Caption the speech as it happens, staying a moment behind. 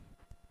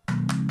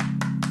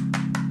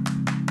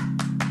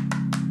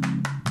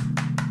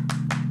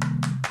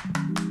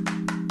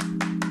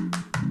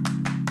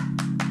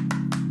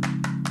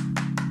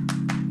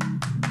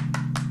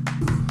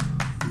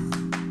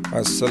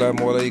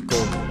Assalamu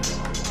alaikum.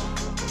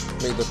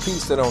 May the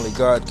peace that only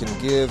God can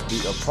give be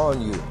upon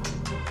you.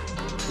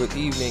 Good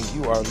evening.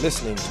 You are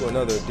listening to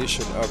another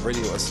edition of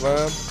Radio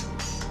Islam,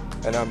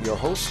 and I'm your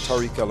host,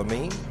 Tariq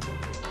El-Amin.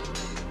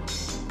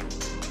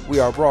 We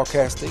are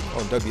broadcasting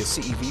on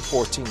WCEV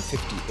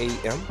 1450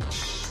 AM,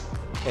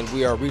 and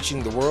we are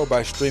reaching the world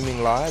by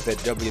streaming live at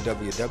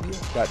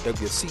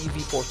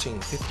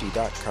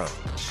www.wcev1450.com.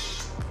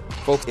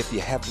 Folks, if you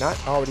have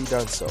not already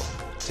done so,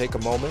 take a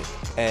moment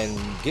and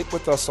get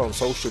with us on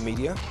social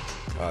media,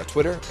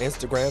 Twitter,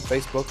 Instagram,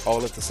 Facebook,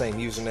 all at the same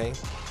username.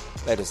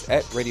 That is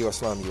at Radio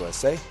Islam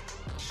USA,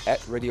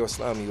 at Radio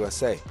Islam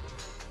USA.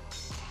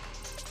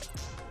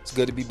 It's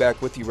good to be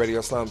back with you, Radio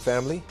Islam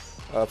family.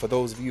 For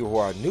those of you who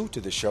are new to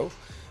the show,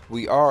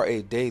 we are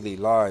a daily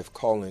live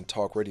call-in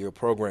talk radio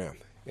program,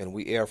 and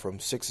we air from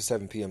 6 to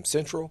 7 p.m.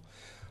 Central,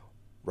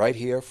 right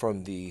here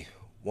from the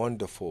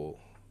wonderful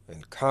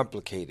and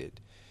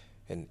complicated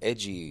and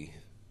edgy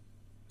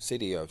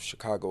city of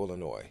Chicago,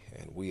 Illinois,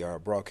 and we are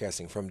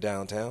broadcasting from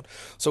downtown.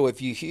 So if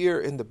you hear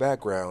in the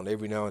background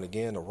every now and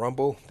again a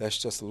rumble, that's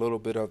just a little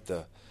bit of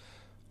the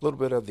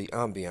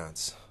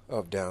ambiance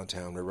of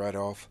downtown. We're right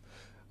off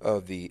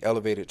of the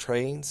elevated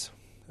trains,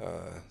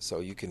 so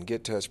you can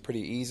get to us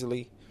pretty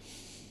easily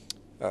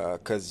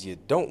because you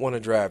don't want to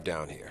drive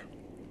down here.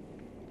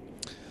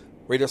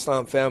 Radio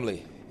Islam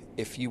family,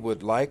 if you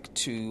would like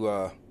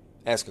to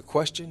ask a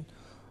question,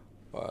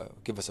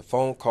 give us a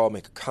phone call,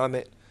 make a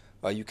comment,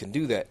 you can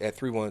do that at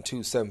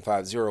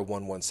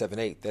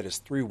 312-750-1178. That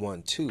is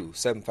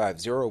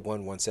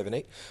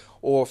 312-750-1178.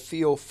 Or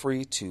feel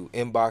free to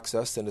inbox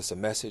us, send us a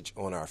message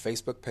on our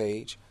Facebook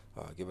page,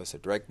 give us a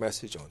direct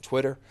message on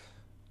Twitter.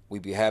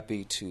 We'd be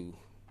happy to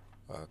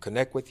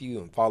connect with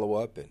you and follow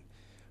up and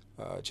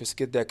just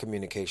get that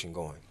communication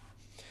going.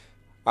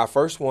 I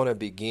first want to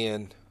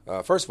begin,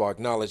 first of all,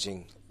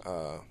 acknowledging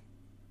my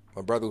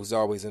brother who's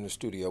always in the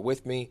studio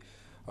with me,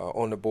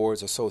 on the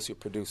board's assistant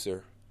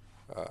producer,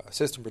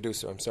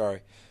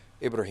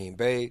 Ibrahim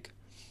Beg.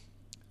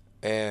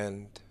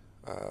 And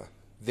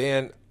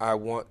then I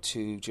want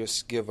to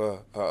just give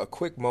a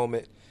quick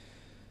moment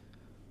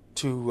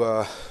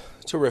to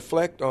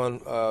reflect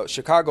on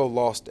Chicago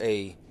lost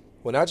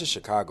not just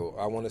Chicago,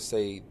 I want to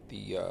say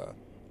the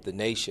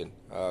nation,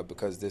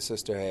 because this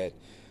sister had,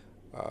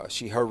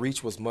 her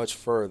reach was much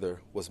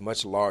further, was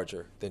much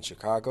larger than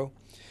Chicago.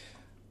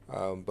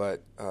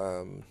 But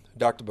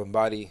Dr.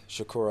 Bombadi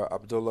Shakura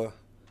Abdullah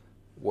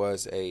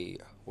was a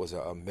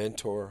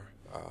mentor,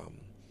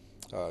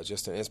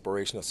 just an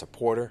inspiration, a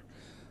supporter,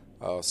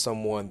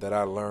 someone that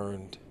I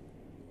learned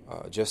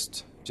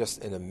just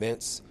an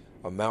immense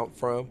amount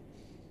from,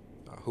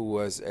 who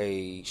was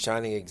a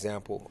shining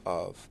example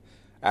of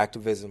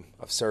activism,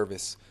 of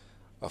service,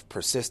 of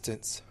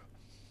persistence,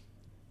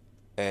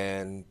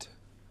 and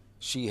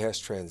she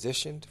has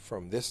transitioned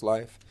from this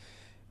life.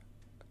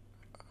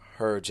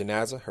 Her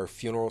janazah, her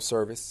funeral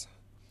service,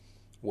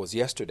 was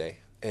yesterday,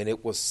 and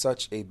it was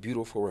such a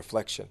beautiful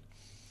reflection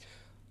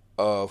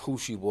of who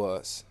she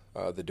was.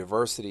 The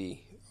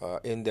diversity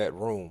in that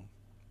room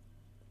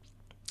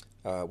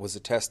was a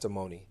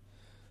testimony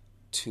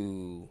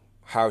to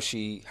how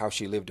she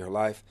lived her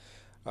life.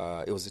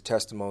 It was a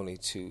testimony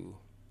to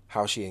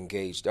how she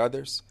engaged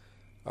others,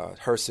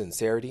 her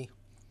sincerity.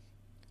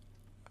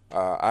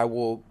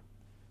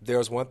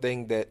 There's one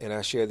thing that, and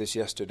I shared this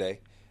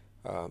yesterday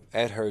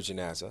at her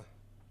janazah.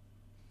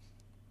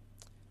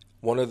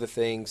 One of the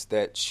things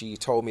that she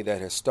told me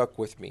that has stuck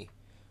with me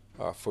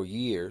for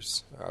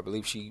years, I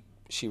believe she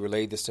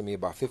relayed this to me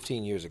about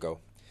 15 years ago,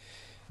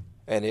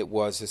 and it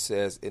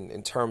says,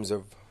 in terms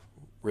of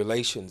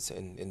relations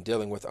and in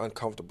dealing with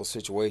uncomfortable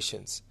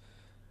situations,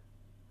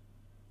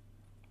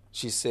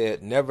 she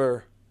said,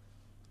 never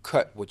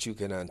cut what you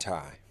can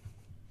untie.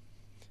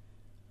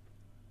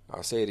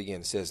 I'll say it again.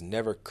 It says,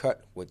 never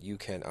cut what you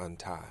can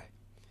untie.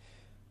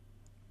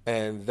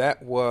 And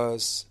that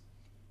was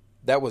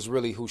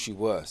really who she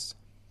was.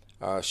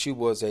 She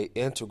was an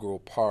integral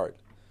part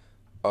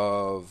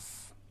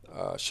of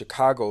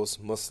Chicago's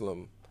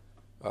Muslim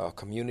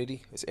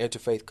community, its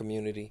interfaith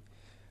community,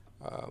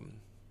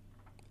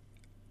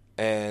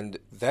 and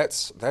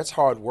that's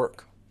hard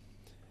work.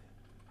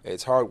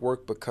 It's hard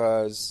work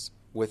because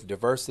with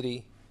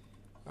diversity,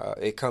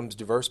 it comes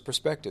diverse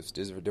perspectives,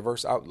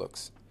 diverse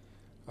outlooks,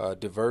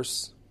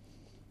 diverse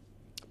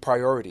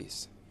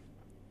priorities,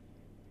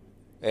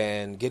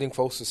 and getting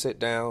folks to sit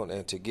down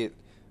and to get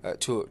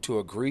to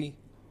agree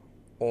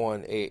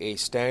on a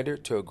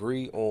standard, to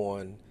agree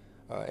on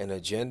an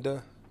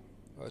agenda,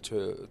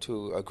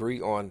 to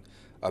agree on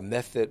a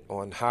method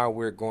on how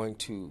we're going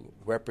to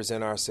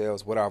represent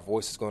ourselves, what our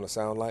voice is going to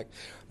sound like.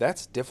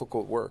 That's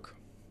difficult work.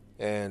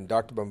 And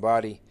Dr.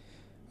 Bombadi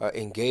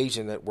engaged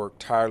in that work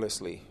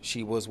tirelessly.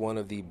 She was one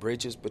of the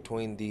bridges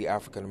between the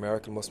African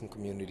American Muslim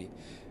community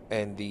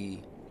and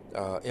the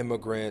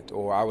immigrant,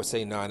 or I would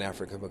say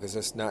non-African, because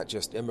it's not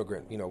just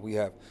immigrant. You know, we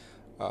have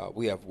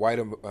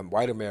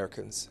white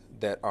Americans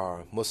that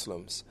are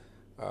Muslims,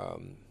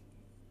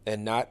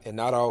 and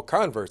not all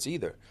converts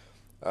either.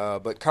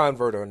 But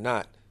convert or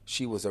not,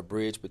 she was a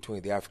bridge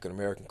between the African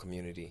American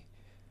community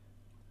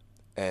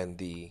and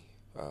the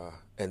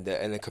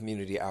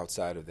community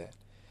outside of that.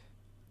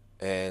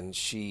 And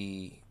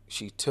she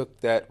took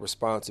that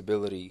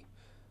responsibility.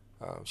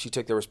 She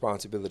took the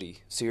responsibility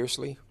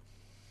seriously,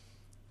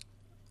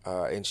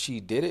 and she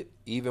did it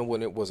even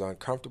when it was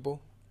uncomfortable.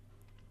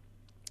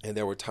 And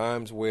there were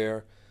times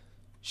where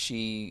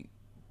she,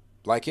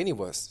 like any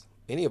of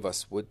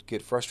us, would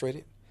get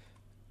frustrated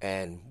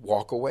and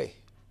walk away.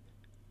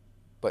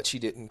 But she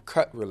didn't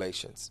cut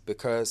relations,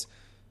 because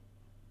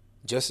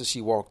just as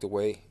she walked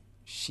away,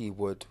 she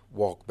would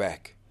walk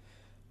back.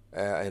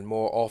 And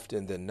more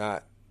often than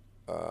not,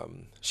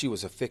 she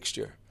was a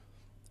fixture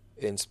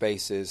in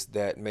spaces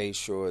that made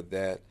sure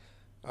that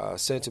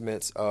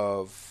sentiments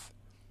of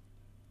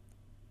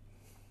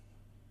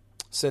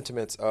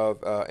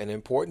an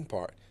important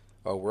part,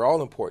 we're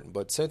all important,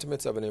 but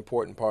sentiments of an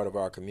important part of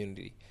our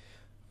community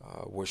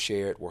were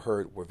shared, were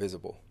heard, were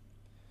visible.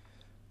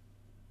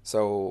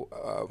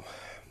 So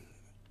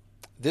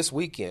this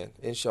weekend,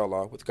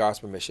 inshallah, with God's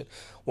permission,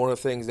 one of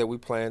the things that we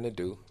plan to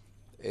do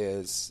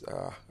is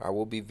I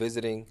will be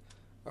visiting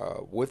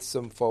with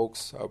some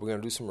folks. We're going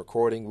to do some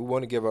recording. We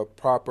want to give a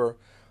proper,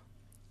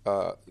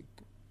 to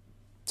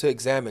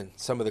examine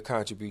some of the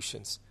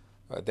contributions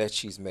that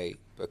she's made,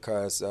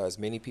 because as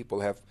many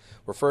people have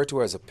referred to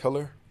her as a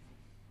pillar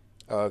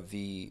of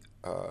the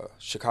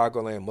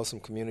Chicagoland Muslim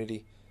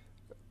community,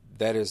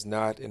 that is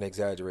not an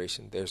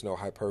exaggeration. There's no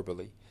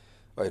hyperbole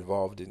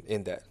involved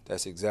in that.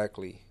 That's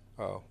exactly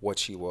what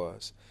she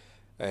was.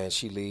 And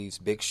she leaves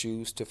big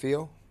shoes to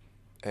fill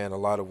and a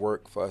lot of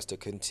work for us to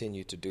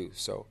continue to do.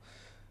 So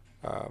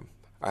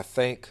I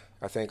thank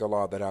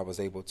Allah that I was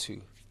able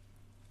to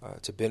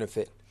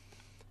benefit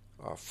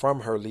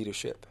from her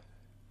leadership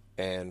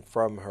and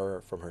from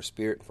her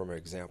spirit, from her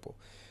example.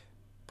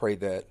 Pray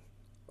that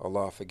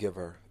Allah forgive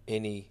her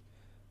any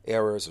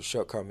errors or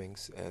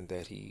shortcomings, and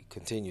that He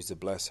continues to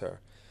bless her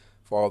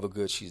for all the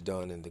good she's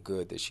done and the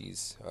good that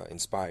she's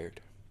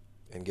inspired,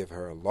 and give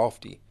her a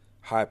lofty,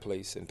 high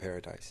place in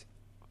paradise.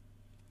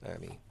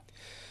 Ameen.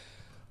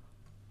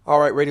 All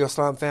right, Radio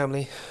Islam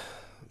family.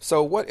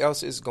 So what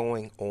else is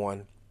going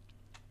on?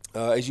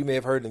 As you may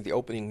have heard in the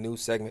opening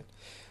news segment,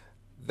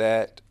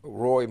 that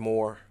Roy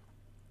Moore,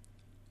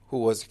 who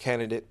was a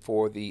candidate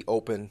for the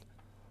open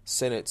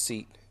Senate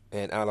seat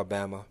in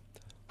Alabama,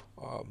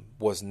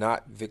 was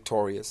not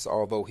victorious,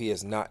 although he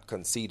has not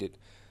conceded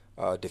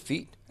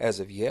defeat as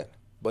of yet,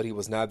 but he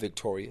was not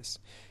victorious.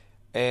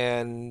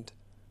 And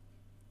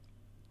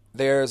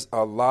there's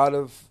a lot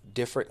of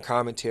different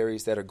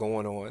commentaries that are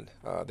going on.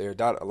 There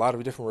are a lot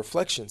of different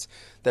reflections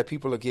that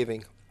people are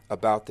giving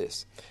about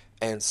this.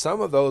 And some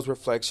of those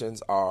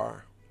reflections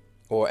are,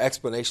 or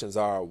explanations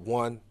are,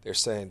 one, they're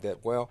saying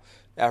that, well,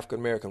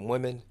 African-American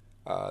women,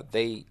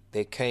 they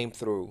came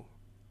through,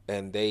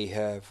 and they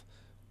have,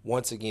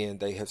 once again,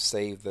 they have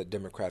saved the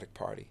Democratic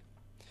Party.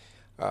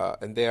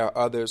 And there are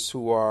others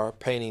who are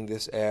painting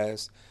this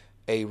as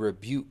a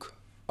rebuke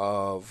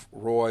of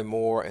Roy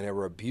Moore and a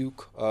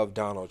rebuke of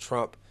Donald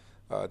Trump,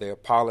 their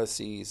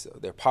policies,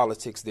 their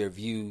politics, their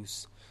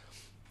views,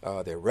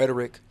 their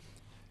rhetoric,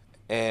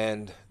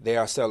 and they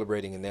are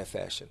celebrating in that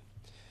fashion.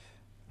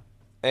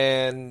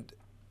 And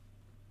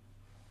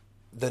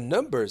the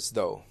numbers,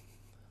 though,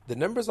 the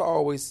numbers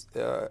are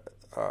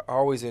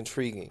always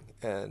intriguing,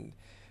 and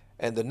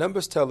the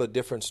numbers tell a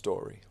different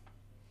story.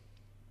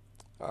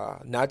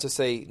 Not to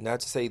say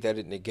that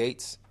it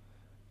negates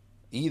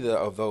either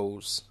of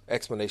those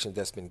explanations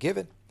that's been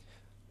given,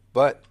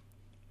 but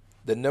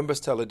the numbers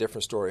tell a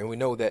different story. And we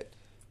know that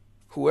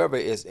whoever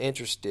is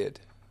interested,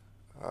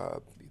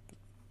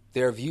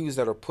 their views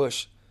that are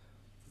pushed,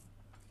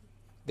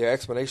 their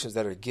explanations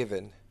that are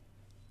given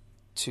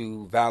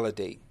to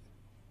validate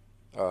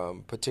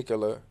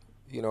particular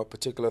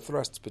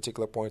thrusts,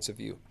 particular points of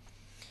view.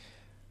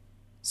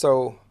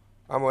 So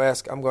I'm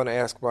going to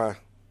ask my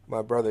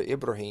brother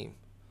Ibrahim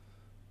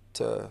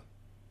to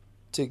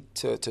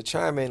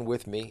chime in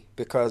with me,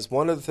 because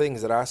one of the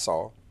things that I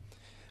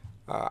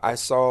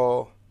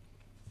saw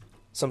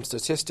some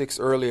statistics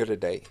earlier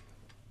today,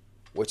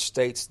 which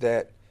states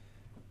that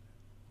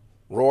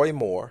Roy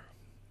Moore,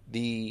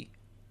 the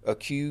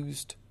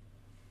accused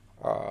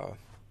child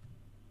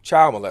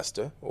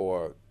molester,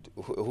 or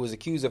who is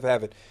accused of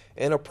having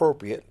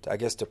inappropriate, I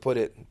guess to put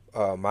it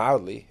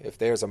mildly, if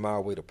there's a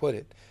mild way to put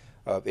it,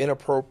 of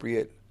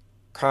inappropriate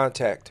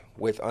contact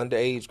with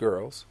underage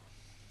girls,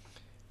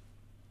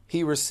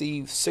 he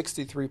received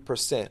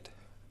 63%,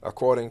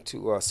 according to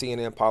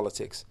CNN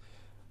Politics.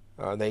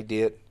 They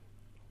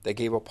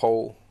gave a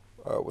poll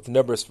with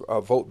numbers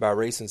vote by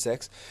race and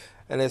sex,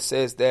 and it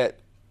says that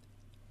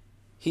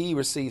he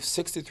received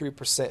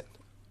 63%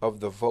 of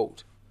the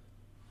vote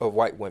of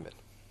white women,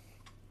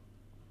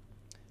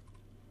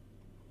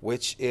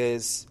 which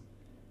is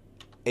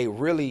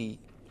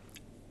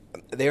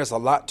there's a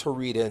lot to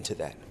read into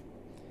that.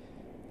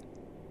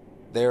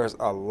 There's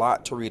a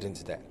lot to read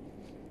into that.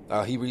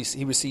 He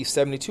received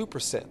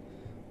 72%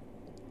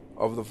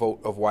 of the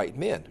vote of white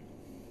men.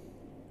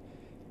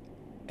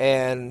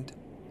 And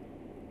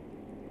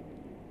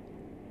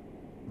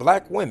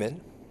black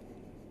women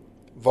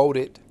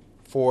voted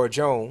for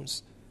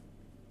Jones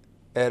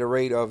at a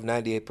rate of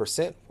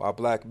 98%, while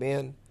black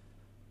men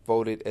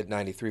voted at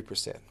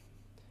 93%.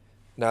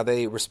 Now,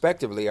 they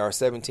respectively are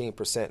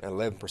 17% and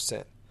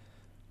 11%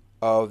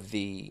 of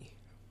the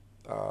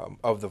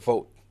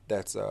vote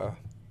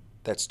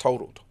that's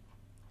totaled.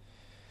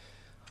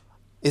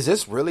 Is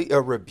this really a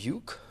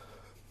rebuke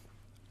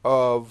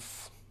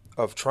of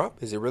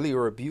Trump? Is it really a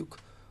rebuke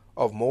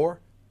of Moore?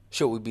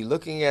 Should we be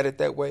looking at it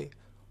that way?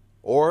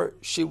 Or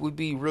should we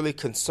be really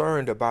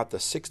concerned about the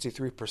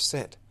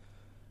 63%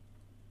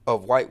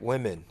 of white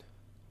women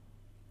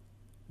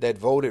that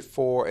voted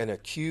for an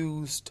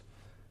accused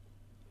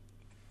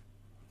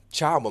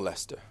child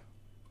molester?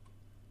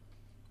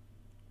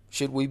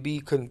 Should we be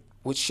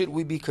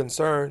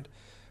concerned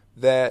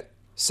that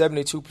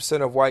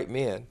 72% of white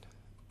men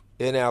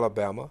in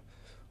Alabama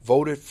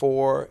voted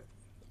for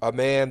a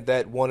man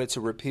that wanted to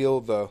repeal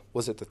the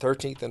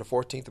 13th and the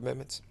 14th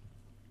Amendments?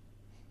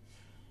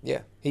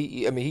 Yeah,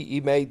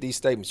 he made these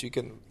statements. You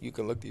can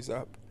look these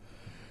up.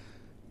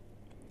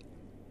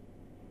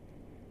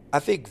 I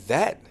think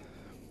that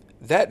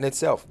in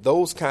itself,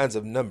 those kinds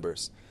of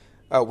numbers,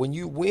 when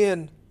you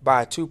win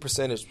by 2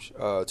 percentage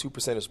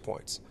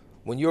points,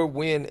 when your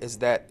win is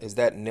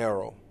that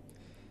narrow,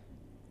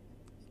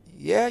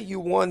 yeah, you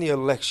won the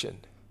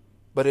election,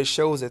 but it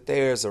shows that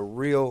there's a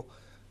real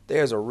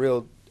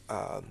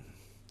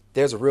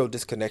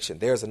disconnection.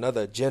 There's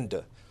another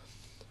agenda.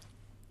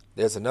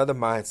 There's another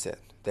mindset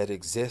that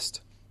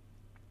exists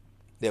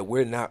that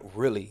we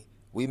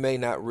may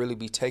not really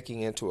be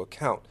taking into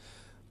account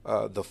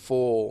the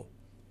full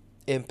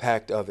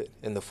impact of it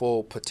and the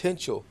full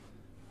potential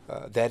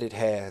that it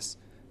has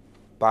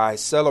by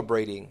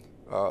celebrating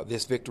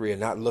this victory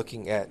and not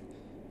looking at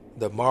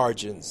the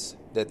margins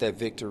that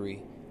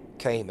victory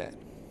came at.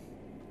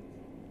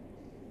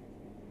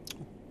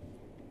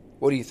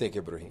 What do you think,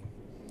 Ibrahim?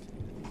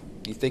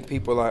 Do you think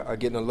people are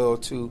getting a little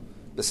too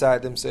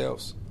beside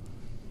themselves?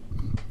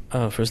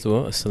 First of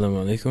all,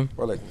 assalamu alaikum.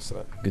 Wa alaikum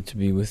assalam. Good to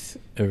be with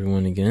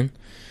everyone again.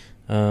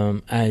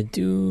 I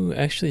do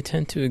actually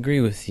tend to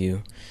agree with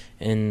you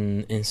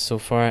in so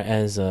far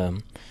as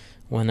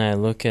when I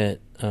look at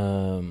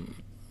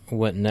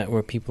what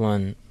network people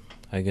on,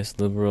 I guess,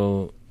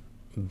 liberal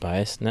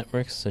biased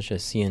networks such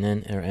as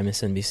CNN or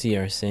MSNBC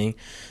are saying,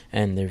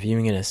 and they're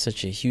viewing it as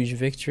such a huge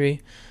victory.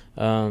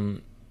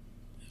 I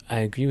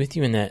agree with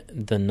you in that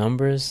the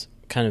numbers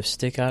kind of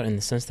stick out in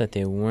the sense that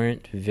they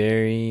weren't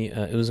very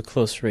it was a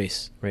close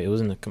race, right? It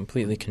wasn't a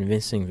completely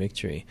convincing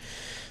victory.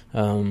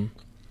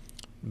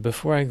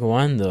 Before I go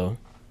on, though,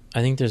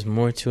 I think there's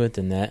more to it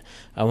than that.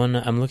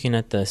 I'm looking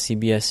at the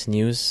CBS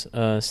News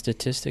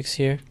statistics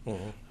here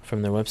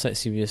from their website,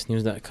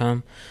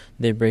 cbsnews.com.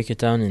 They break it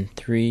down in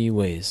 3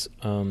 ways.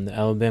 The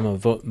Alabama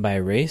vote by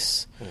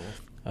race,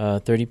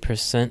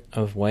 30%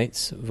 of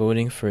whites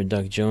voting for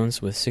Doug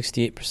Jones, with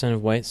 68%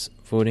 of whites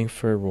voting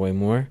for Roy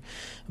Moore.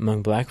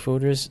 Among black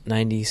voters,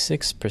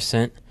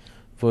 96%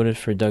 voted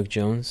for Doug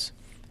Jones,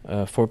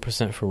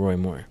 4% for Roy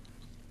Moore.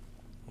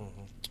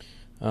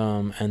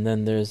 And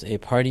then there's a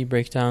party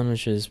breakdown,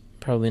 which is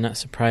probably not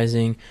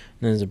surprising.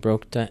 And there's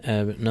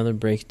another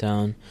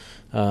breakdown.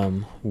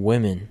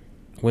 Women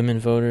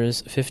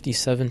voters,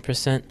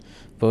 57%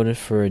 voted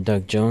for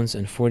Doug Jones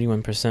and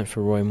 41%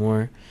 for Roy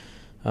Moore.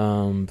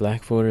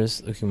 Black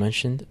voters, like you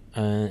mentioned,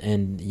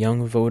 and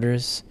young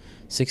voters,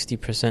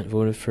 60%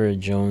 voted for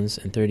Jones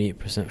and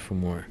 38% for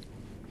Moore.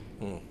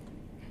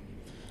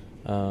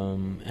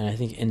 And I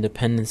think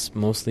independents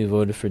mostly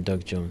voted for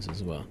Doug Jones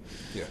as well.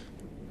 Yeah.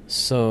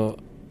 So,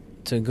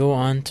 to go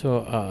on to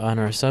on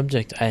our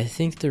subject, I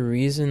think the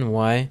reason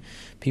why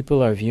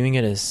people are viewing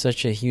it as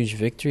such a huge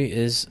victory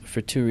is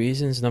for 2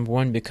 reasons. Number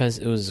one, because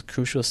it was a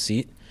crucial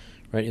seat,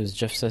 right? It was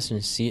Jeff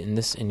Sessions' seat, and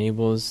this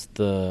enables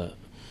the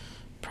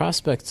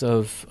prospects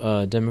of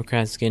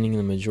Democrats gaining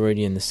the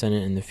majority in the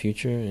Senate in the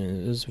future.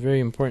 And it was a very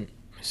important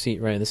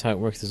seat, right? That's how it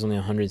works. There's only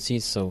 100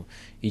 seats, so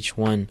each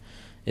one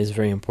is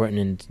very important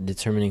in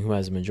determining who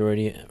has a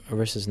majority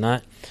versus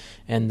not.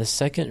 And the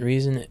second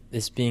reason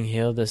it's being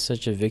hailed as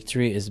such a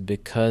victory is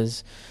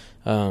because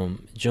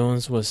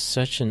Jones was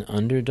such an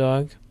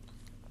underdog,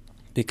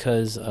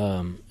 because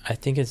I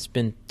think it's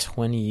been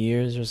 20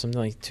 years or something,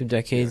 like 2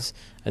 decades,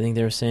 I think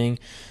they were saying,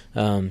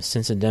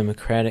 since a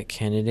Democratic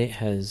candidate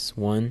has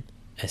won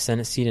a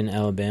Senate seat in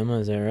Alabama.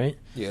 Is that right?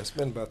 Yeah, it's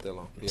been about that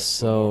long. Yeah.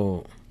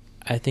 So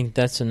I think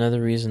that's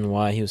another reason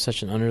why he was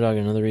such an underdog,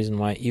 another reason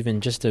why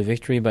even just a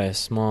victory by a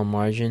small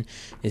margin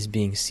is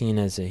being seen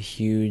as a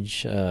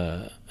huge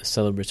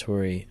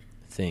celebratory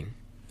thing.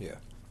 Yeah.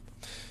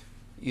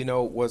 You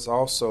know, what's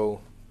also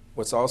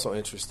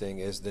interesting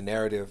is the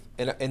narrative,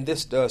 and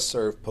this does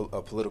serve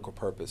a political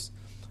purpose,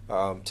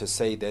 to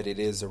say that it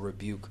is a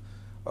rebuke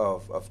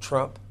of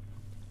Trump,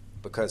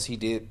 because he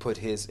did put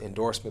his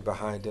endorsement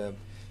behind him.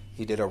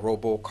 He did a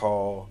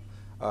robocall.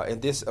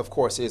 And this, of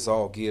course, is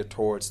all geared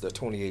towards the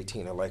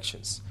 2018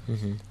 elections.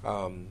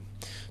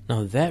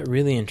 Now, that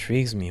really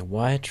intrigues me.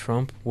 Why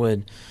Trump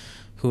would,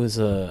 who's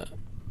a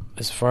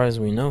as far as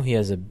we know, he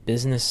has a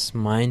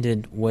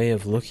business-minded way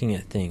of looking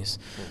at things.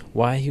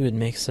 Why he would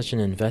make such an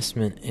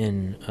investment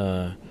in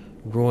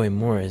Roy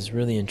Moore is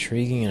really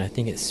intriguing, and I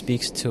think it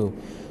speaks to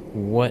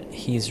what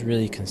he's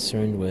really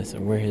concerned with,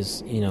 or where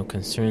his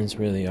concerns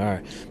really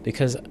are.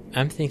 Because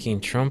I'm thinking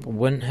Trump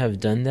wouldn't have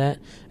done that,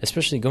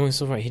 especially going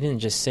so far. He didn't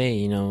just say,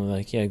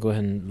 yeah, go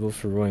ahead and vote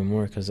for Roy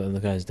Moore because the other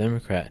guy's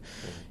Democrat.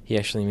 He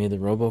actually made the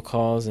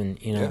robocalls, and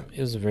it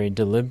was a very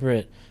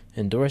deliberate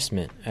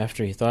endorsement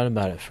after he thought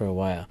about it for a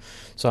while.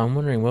 So I'm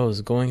wondering what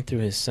was going through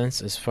his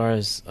sense as far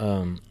as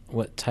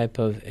what type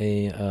of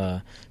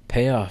a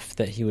payoff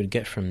that he would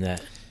get from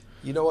that.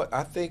 You know what?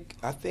 I think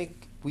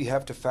we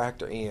have to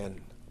factor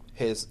in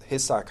his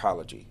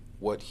psychology,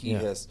 what he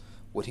has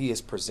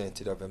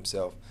presented of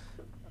himself.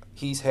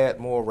 He's had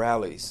more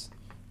rallies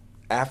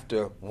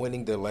after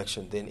winning the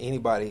election than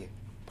anybody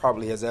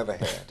probably has ever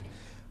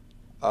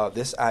had.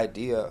 This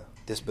idea,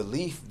 this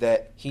belief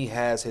that he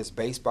has his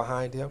base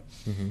behind him,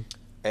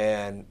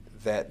 and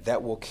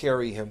that will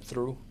carry him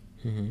through,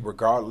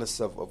 regardless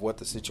of what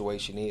the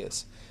situation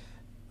is.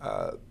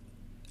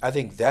 I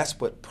think that's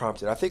what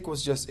prompted. I think it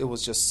was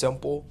just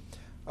simple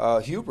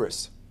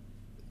hubris,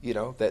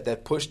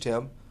 that pushed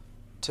him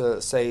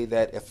to say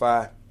that if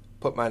I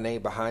put my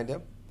name behind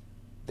him,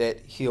 that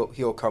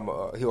he'll come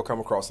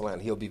across the line,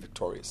 he'll be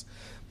victorious.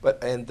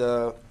 But and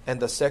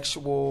the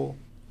sexual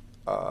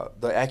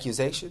the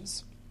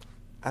accusations,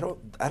 I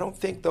don't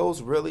think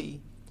those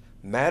really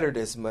mattered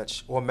as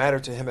much or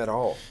mattered to him at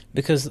all.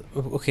 Because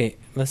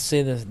let's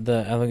say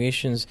the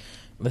allegations.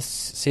 Let's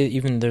say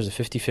even there's a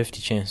 50-50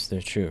 chance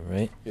they're true,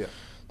 right? Yeah.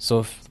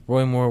 So if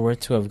Roy Moore were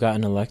to have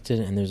gotten elected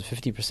and there's a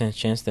 50%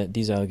 chance that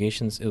these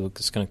allegations,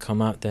 it's going to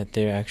come out that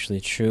they're actually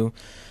true,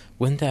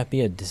 wouldn't that be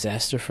a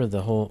disaster for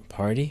the whole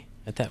party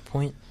at that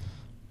point?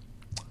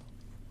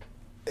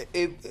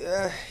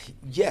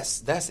 Yes,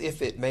 that's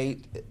if it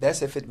made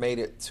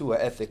it to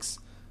an ethics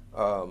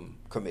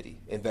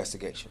committee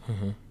investigation.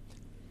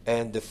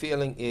 And the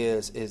feeling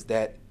is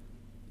that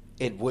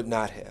it would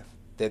not have.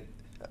 That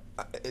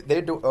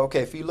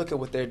if you look at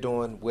what they're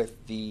doing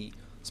with the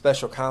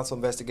special counsel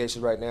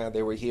investigations right now,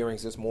 there were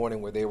hearings this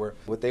morning where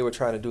what they were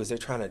trying to do is they're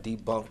trying to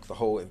debunk the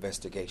whole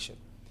investigation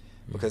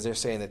because they're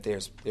saying that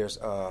there's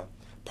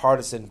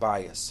partisan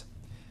bias.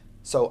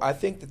 So I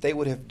think that they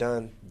would have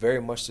done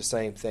very much the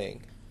same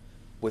thing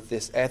with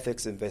this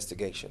ethics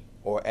investigation,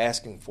 or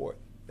asking for it.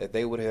 That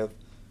they would have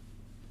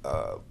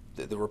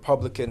the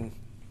Republican,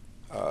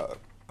 the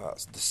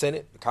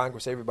Senate, the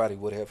Congress, everybody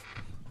would have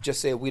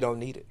just said we don't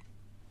need it.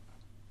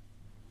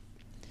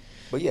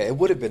 But yeah, it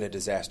would have been a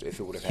disaster if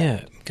it would have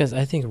happened. Yeah, because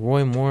I think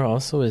Roy Moore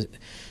also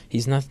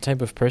he's not the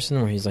type of person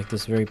where he's like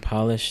this very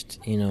polished,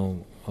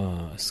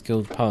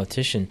 skilled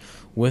politician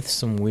with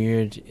some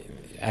weird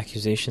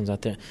accusations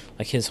out there.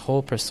 Like his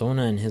whole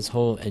persona and his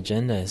whole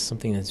agenda is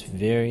something that's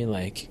very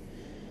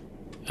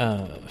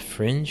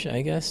fringe,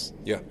 I guess.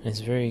 Yeah. And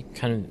it's very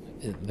kind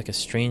of like a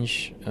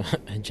strange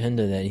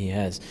agenda that he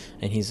has.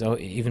 And he's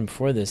even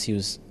before this, he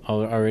was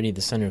already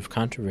the center of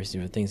controversy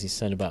for things he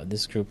said about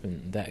this group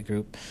and that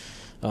group.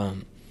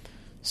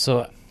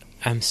 So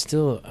I'm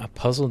still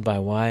puzzled by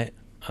why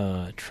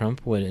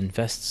Trump would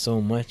invest so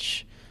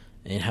much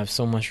and have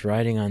so much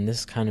riding on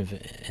this kind of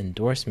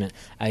endorsement.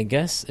 I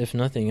guess, if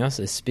nothing else,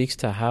 it speaks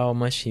to how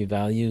much he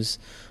values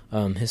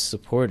his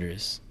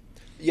supporters.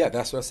 Yeah,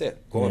 that's what I said.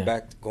 Going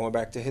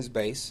back to his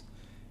base,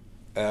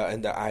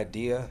 and the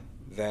idea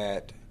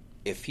that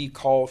if he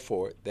called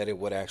for it, that it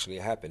would actually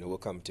happen. It will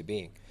come to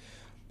being.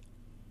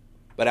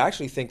 But I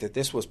actually think that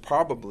this was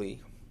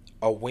probably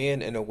a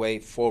win in a way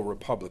for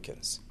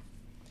Republicans.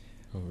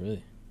 Oh,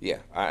 really? Yeah,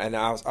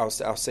 I'll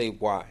say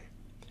why.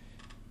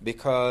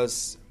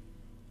 Because,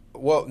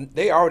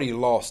 they already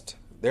lost.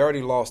 They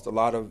already lost a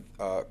lot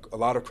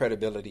of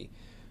credibility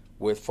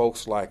with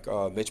folks like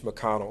Mitch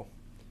McConnell,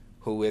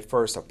 who at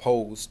first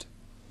opposed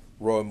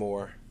Roy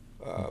Moore,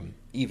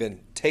 even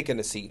taking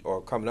the seat or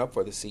coming up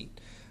for the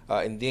seat,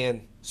 and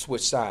then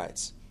switched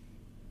sides.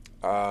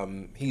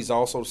 He's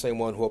also the same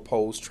one who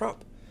opposed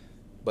Trump,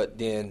 but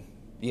then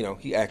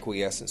he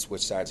acquiesced and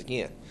switched sides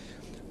again.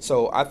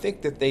 So I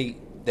think that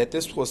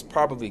this was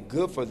probably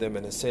good for them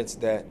in the sense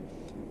that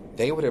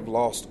they would have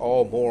lost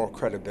all moral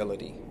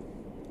credibility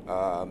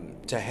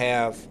to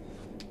have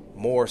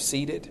Moore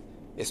seated,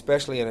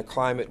 especially in a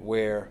climate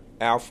where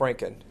Al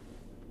Franken,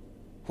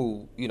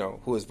 who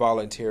has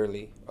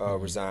voluntarily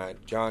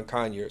resigned, John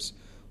Conyers,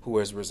 who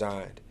has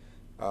resigned.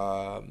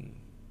 So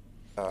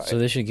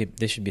they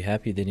should be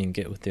happy they didn't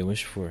get what they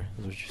wished for.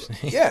 Is what you're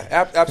saying?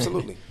 Yeah,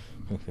 absolutely.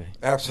 Okay.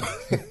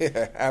 Absolutely,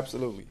 yeah,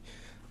 absolutely.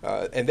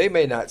 And they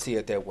may not see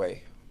it that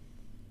way,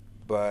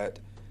 but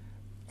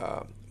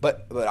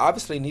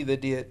obviously neither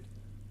did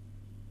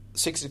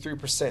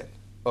 63%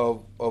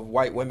 of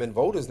white women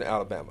voters in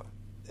Alabama.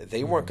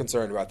 They weren't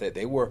concerned about that.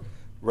 They were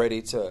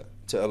ready to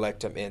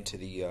elect him into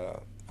the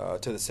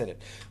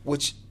Senate,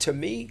 which to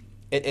me,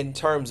 in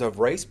terms of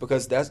race,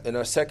 because that's in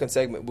our second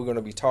segment, we're going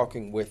to be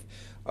talking with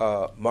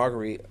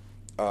Marguerite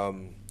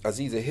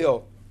Aziza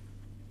Hill,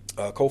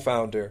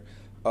 co-founder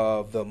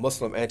of the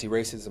Muslim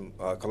Anti-Racism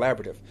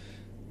Collaborative.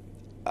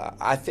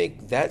 I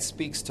think that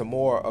speaks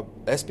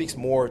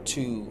more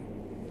to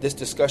this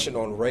discussion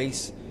on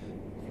race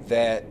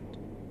that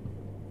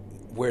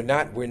we're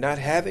not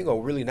having,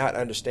 or really not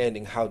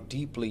understanding how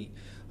deeply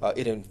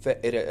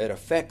it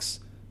affects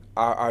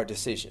our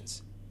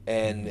decisions.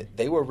 And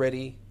they were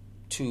ready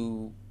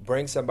to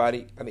bring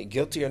somebody,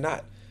 guilty or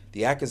not.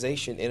 The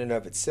accusation in and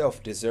of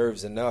itself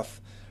deserves enough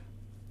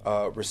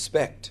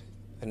respect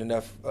and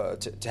enough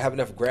to have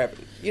enough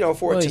gravity,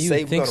 for it to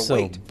say we're going to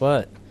wait.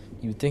 But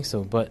you would think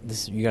so, but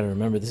you got to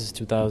remember, this is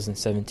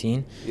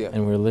 2017, yeah.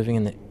 And we're living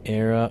in the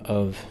era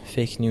of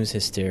fake news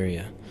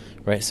hysteria,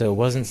 right? So it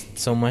wasn't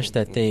so much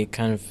that they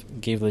kind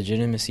of gave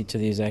legitimacy to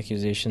these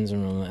accusations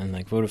and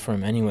like voted for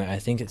him anyway. I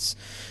think it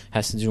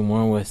has to do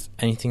more with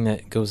anything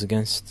that goes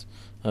against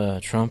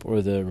Trump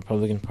or the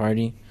Republican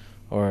Party,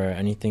 or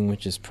anything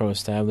which is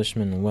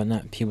pro-establishment and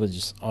whatnot. People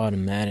just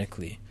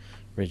automatically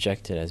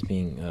reject it as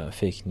being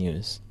fake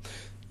news.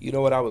 You know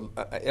what,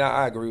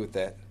 I agree with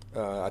that.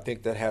 I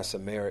think that has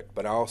some merit,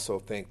 but I also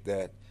think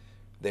that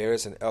there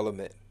is an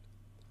element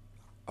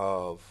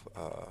of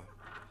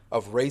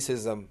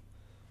racism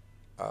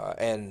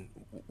and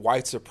a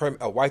white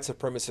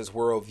supremacist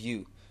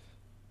worldview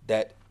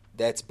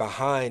that's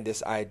behind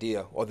this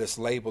idea or this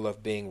label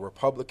of being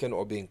Republican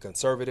or being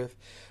conservative.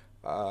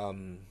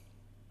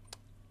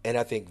 And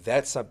I think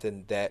that's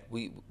something that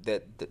we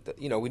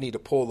need to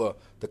pull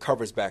the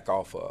covers back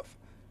off of,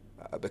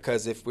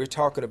 because if we're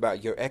talking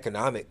about your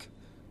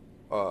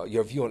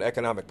view on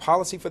economic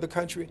policy for the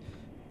country,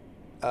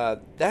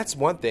 that's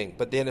one thing.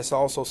 But then it's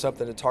also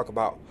something to talk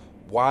about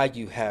why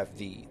you have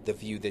the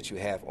view that you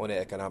have on the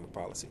economic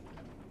policy.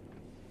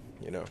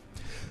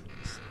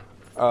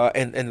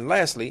 And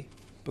lastly,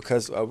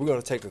 because we're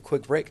going to take a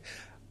quick break,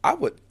 I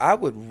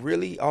would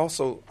really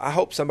also, I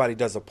hope somebody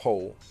does a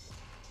poll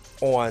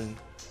on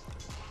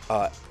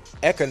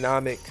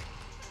economic,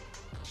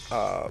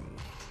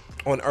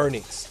 on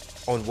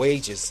earnings, on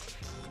wages.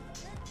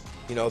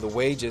 The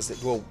wages,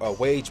 a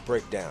wage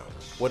breakdown.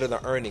 What are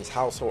the earnings,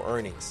 household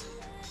earnings,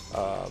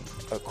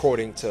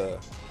 according to,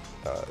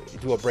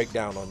 do a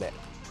breakdown on that.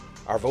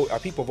 Are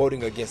people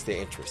voting against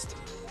their interest?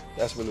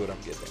 That's really what I'm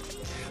getting at.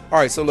 All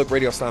right, so look,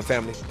 Radio Islam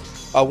family,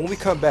 when we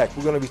come back,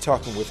 we're going to be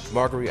talking with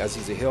Marguerite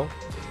Aziza Hill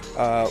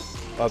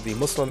of the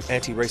Muslim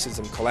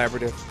Anti-Racism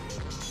Collaborative.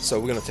 So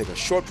we're going to take a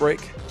short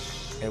break,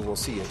 and we'll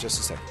see you in just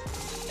a second.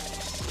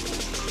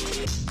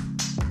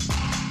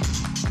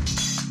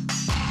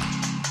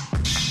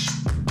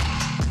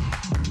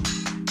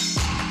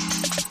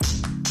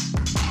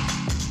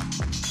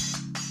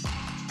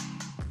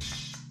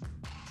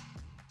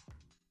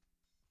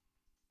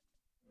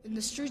 In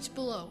the streets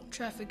below,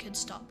 traffic had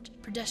stopped.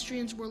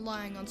 Pedestrians were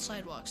lying on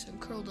sidewalks and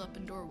curled up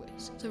in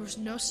doorways. There was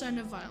no sign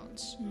of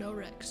violence, no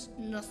wrecks,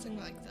 nothing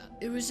like that.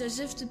 It was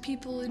as if the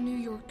people in New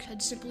York had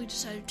simply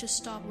decided to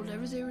stop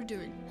whatever they were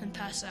doing and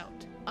pass out.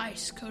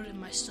 Ice coated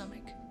my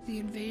stomach. The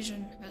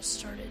invasion has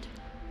started.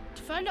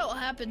 To find out what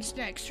happens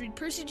next, read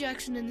Percy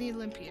Jackson and the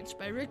Olympians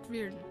by Rick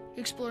Riordan.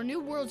 Explore new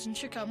worlds and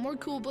check out more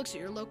cool books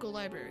at your local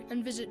library.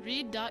 And visit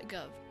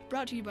read.gov.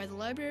 Brought to you by the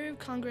Library of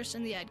Congress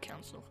and the Ad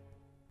Council.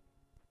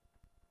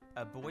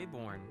 A boy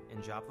born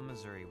in Joplin,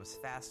 Missouri was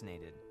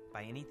fascinated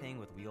by anything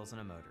with wheels and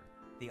a motor.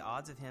 The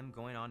odds of him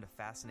going on to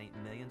fascinate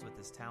millions with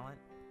his talent,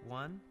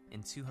 1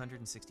 in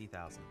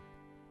 260,000.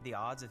 The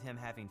odds of him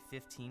having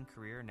 15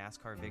 career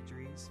NASCAR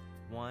victories,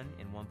 1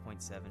 in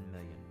 1.7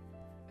 million.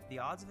 The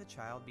odds of a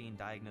child being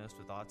diagnosed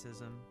with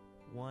autism,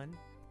 1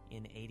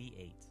 in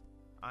 88.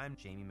 I'm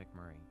Jamie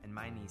McMurray, and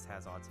my niece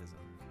has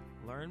autism.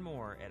 Learn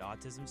more at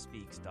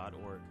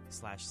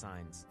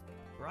autismspeaks.org/signs.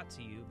 Brought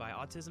to you by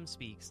Autism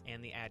Speaks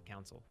and the Ad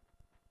Council.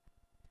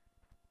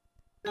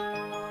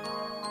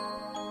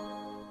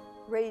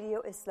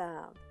 Radio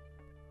Islam,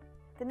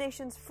 the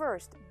nation's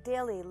first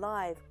daily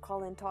live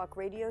call-in talk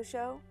radio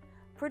show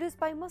produced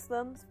by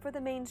Muslims for the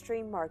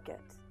mainstream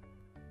market.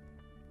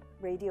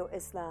 Radio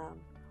Islam,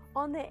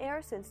 on the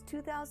air since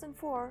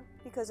 2004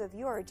 because of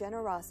your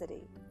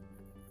generosity.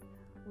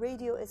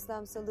 Radio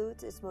Islam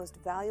salutes its most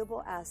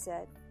valuable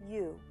asset,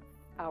 you,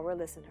 our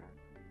listener.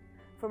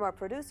 From our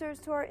producers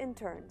to our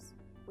interns,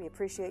 we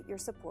appreciate your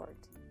support.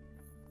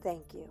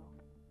 Thank you.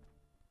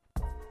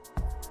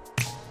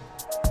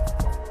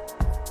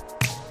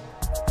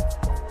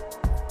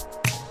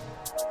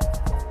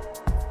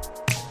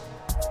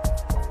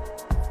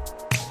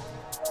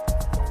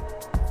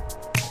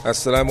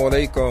 Assalamu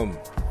alaikum.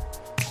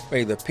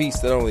 May the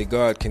peace that only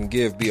God can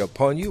give be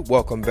upon you.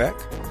 Welcome back,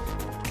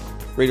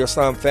 Radio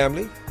Islam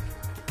family.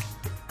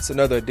 It's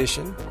another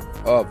edition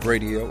of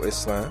Radio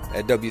Islam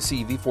at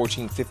WCV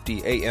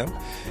 1450 AM,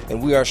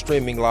 and we are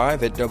streaming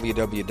live at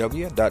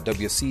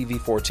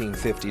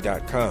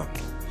www.wcv1450.com.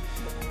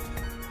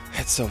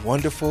 It's a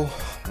wonderful,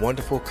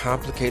 wonderful,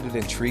 complicated,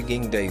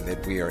 intriguing day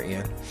that we are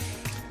in.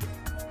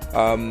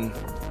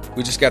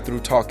 We just got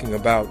through talking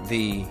about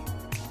the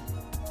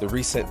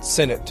recent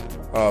Senate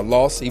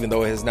loss, even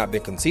though it has not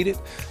been conceded.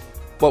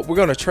 But we're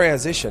going to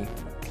transition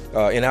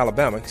in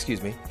Alabama.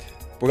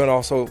 We're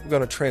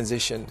going to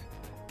transition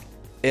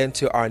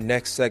into our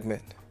next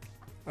segment,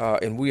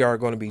 and we are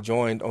going to be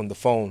joined on the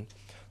phone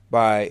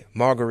by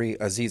Marguerite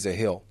Aziza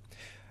Hill.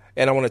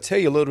 And I want to tell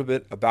you a little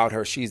bit about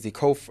her. She's the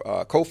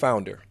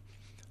co-founder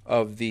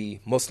of the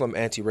Muslim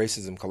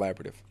Anti-Racism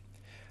Collaborative.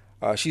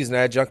 She's an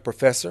adjunct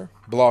professor,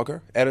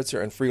 blogger,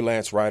 editor, and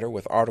freelance writer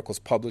with articles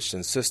published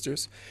in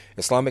Sisters,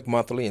 Islamic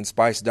Monthly, and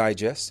Spice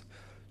Digest.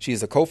 She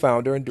is the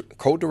co-founder and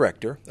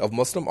co-director of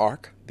Muslim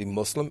ARC, the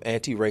Muslim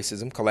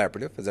Anti-Racism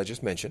Collaborative, as I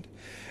just mentioned,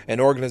 an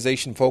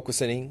organization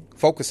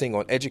focusing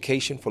on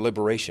education for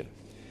liberation.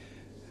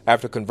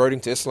 After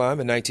converting to Islam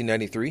in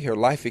 1993, her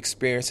life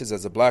experiences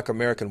as a Black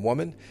American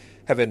woman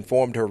have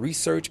informed her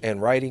research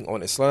and writing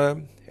on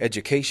Islam,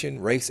 education,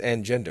 race,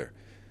 and gender.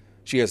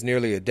 She has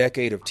nearly a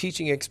decade of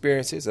teaching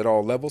experiences at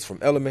all levels, from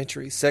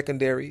elementary,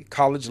 secondary,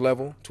 college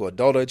level to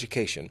adult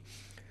education.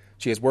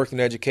 She has worked in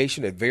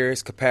education at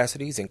various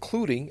capacities,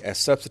 including as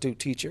substitute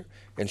teacher,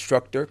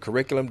 instructor,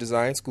 curriculum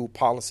design, school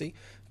policy,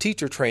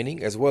 teacher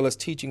training, as well as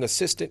teaching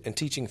assistant and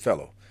teaching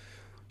fellow.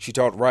 She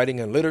taught writing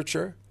and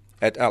literature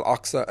at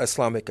Al-Aqsa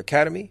Islamic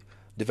Academy,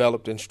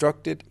 developed,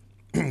 instructed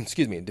an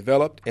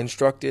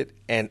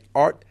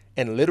art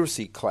and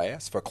literacy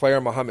class for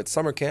Claire Muhammad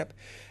Summer Camp,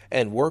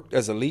 and worked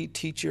as a lead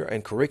teacher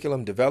and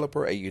curriculum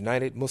developer at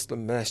United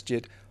Muslim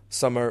Masjid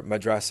Summer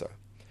Madrasa.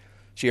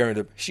 She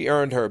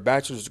earned her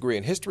bachelor's degree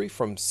in history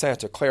from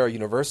Santa Clara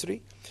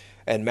University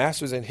and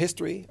master's in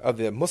history of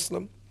the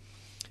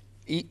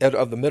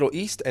Middle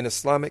East and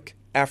Islamic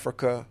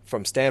Africa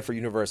from Stanford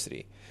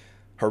University.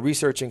 Her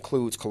research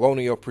includes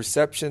colonial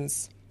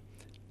perceptions,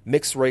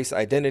 mixed race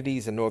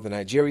identities in northern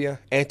Nigeria,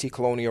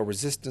 anti-colonial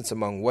resistance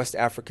among West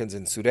Africans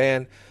in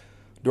Sudan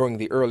during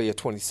the early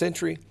 20th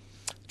century,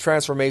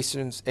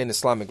 transformations in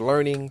Islamic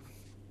learning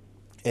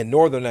in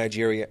northern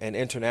Nigeria, and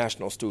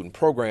international student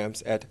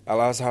programs at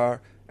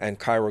Al-Azhar and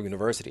Cairo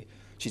University.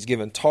 She's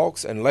given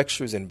talks and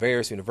lectures in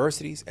various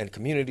universities and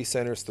community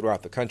centers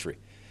throughout the country.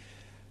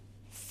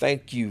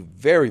 Thank you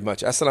very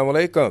much. Assalamu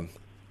alaikum,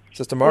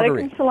 Sister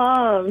Marguerite. Alaikum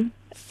salam.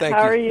 Thank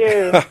How you.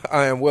 are you?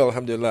 I am well,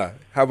 alhamdulillah.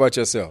 How about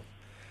yourself?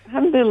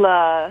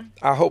 Alhamdulillah.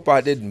 I hope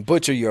I didn't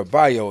butcher your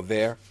bio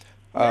there.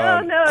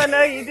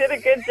 No, you did a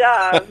good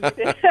job.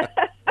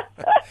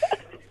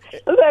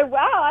 I was like,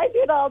 wow, I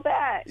did all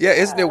that. Yeah,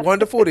 isn't it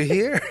wonderful to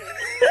hear?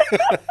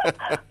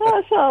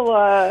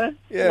 MashaAllah.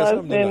 Yes,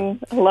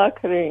 Allah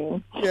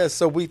Kareem. Yes,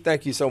 so we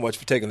thank you so much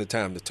for taking the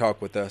time to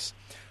talk with us.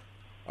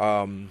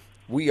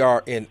 We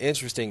are in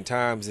interesting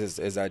times,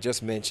 as I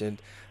just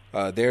mentioned.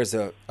 There's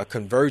a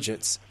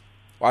convergence,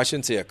 well, I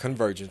shouldn't say a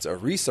convergence, a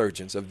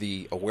resurgence of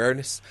the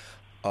awareness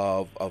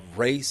of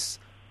race,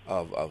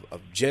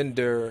 of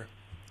gender,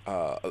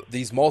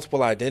 these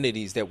multiple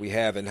identities that we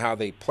have and how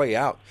they play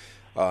out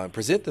and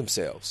present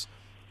themselves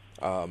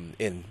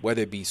in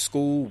whether it be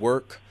school,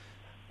 work,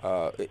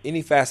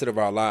 any facet of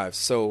our lives.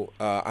 So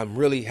I'm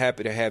really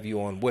happy to have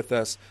you on with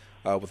us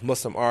with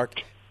Muslim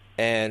ARC.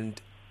 And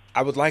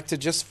I would like to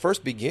just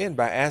first begin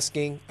by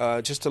asking,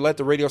 just to let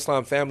the Radio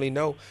Islam family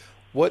know,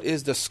 what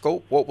is the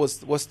scope,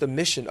 what's the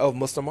mission of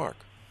Muslim ARC?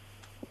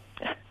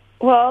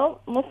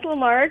 Well,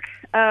 Muslim ARC,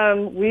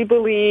 we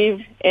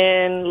believe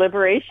in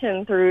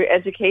liberation through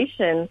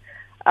education,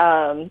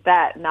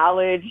 that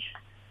knowledge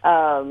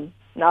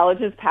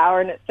is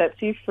power and it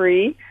sets you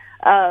free.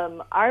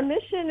 Our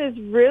mission is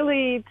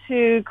really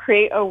to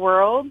create a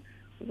world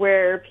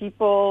where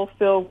people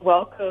feel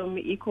welcome,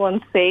 equal,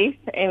 and safe.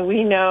 And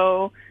we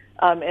know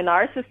in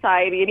our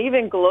society and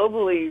even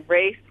globally,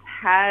 race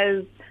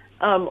has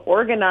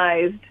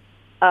organized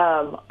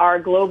our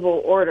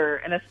global order,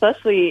 and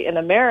especially in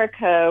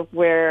America,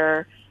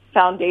 where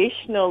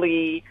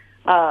foundationally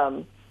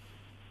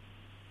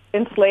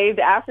enslaved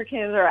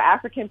Africans or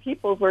African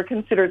peoples were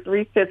considered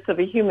 3/5 of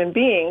a human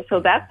being. So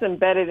that's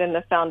embedded in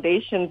the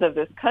foundations of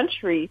this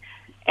country.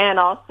 And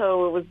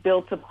also it was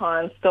built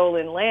upon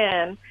stolen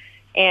land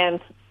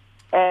and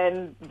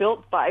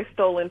built by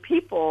stolen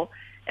people.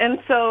 And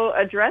so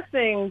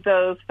addressing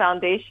those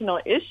foundational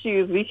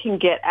issues, we can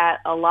get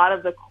at a lot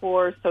of the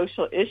core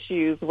social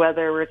issues,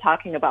 whether we're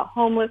talking about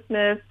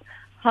homelessness,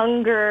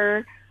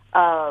 hunger,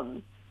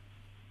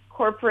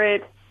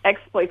 corporate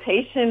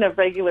exploitation of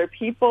regular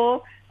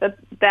people, that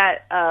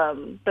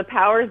the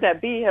powers that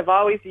be have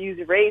always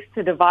used race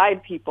to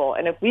divide people.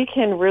 And if we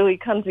can really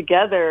come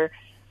together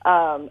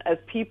as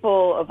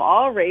people of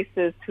all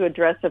races to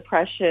address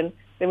oppression,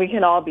 then we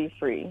can all be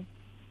free.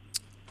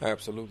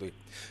 Absolutely.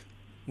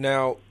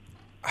 Now,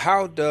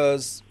 how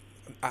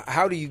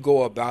do you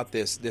go about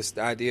this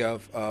idea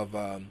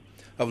of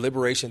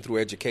liberation through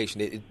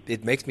education?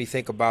 It makes me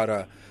think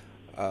about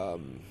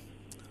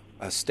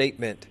a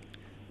statement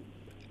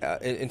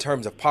in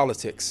terms of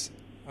politics.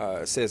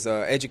 It says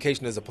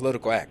education is a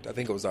political act. I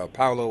think it was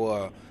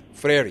Paulo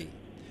Freire.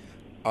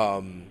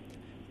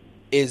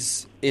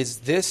 Is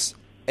this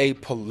a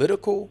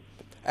political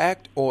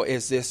act, or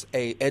is this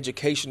a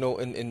educational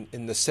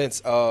in the sense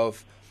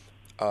of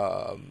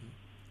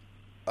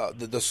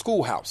the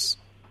Schoolhouse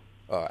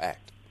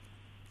Act,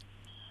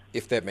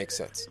 if that makes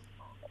sense?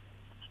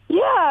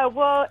 Yeah,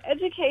 well,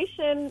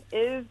 education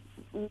is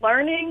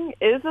learning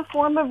is a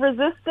form of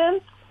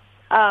resistance.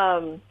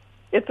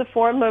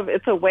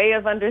 It's a way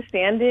of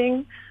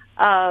understanding.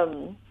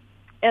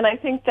 And I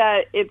think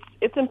that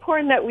it's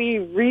important that we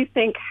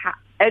rethink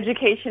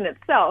education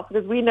itself,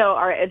 because we know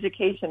our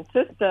education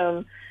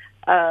system,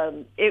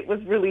 it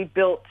was really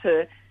built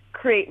to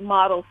create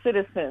model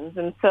citizens.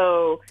 And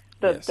so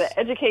the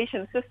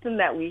education system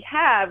that we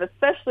have,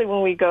 especially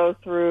when we go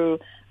through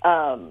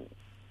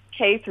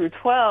K through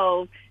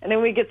 12, and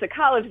then we get to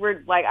college,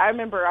 we're like, I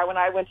remember when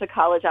I went to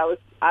college,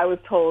 I was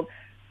told,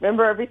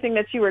 remember everything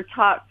that you were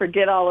taught,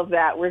 forget all of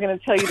that. We're going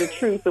to tell you the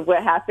truth of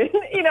what happened,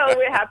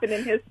 what happened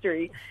in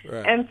history.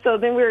 Right. And so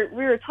then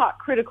we were taught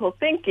critical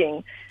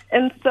thinking.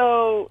 And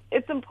so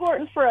it's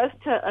important for us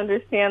to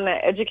understand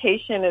that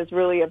education is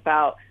really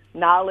about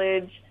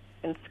knowledge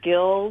and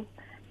skills,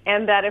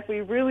 and that if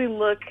we really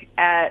look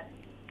at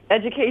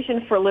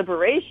education for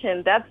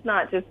liberation, that's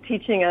not just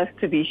teaching us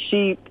to be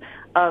sheep,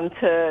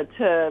 to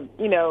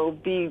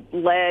be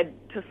led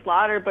to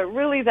slaughter, but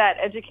really that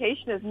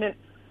education is meant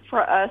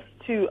for us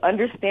to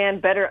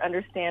better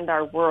understand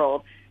our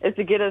world, is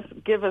to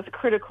give us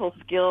critical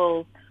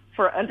skills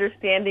for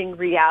understanding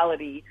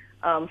reality,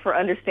 for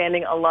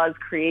understanding Allah's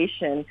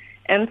creation.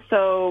 And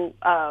so,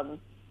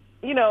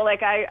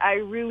 I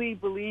really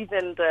believe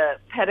in the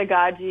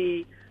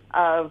pedagogy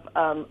of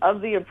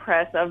the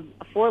oppressed,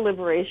 for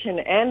liberation,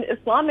 and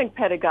Islamic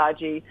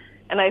pedagogy.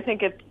 And I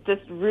think it's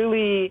just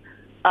really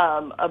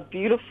a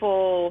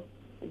beautiful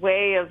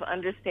way of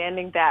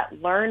understanding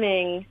that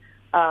learning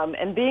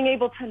and being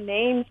able to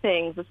name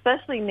things,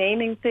 especially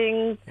naming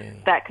things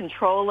that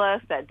control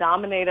us, that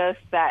dominate us,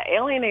 that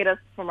alienate us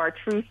from our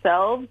true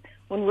selves.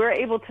 When we're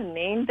able to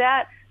name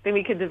that, then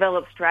we can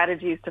develop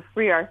strategies to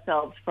free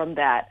ourselves from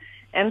that.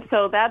 And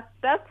so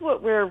that's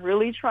what we're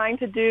really trying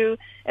to do.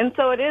 And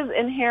so it is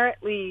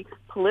inherently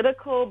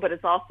political, but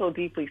it's also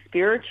deeply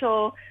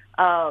spiritual,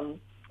 and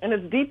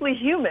it's deeply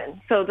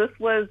human. So this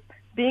was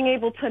being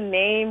able to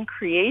name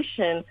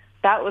creation.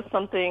 That was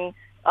something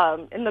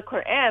in the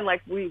Quran,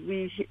 like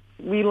we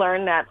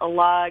learn that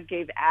Allah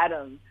gave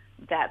Adam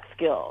that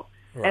skill.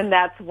 Right. And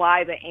that's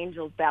why the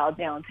angels bowed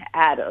down to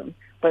Adam.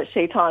 But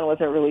Shaitan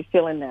wasn't really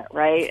feeling that,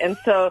 right? And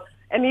so,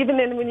 and even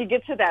then when you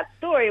get to that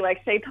story,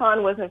 like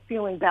Shaitan wasn't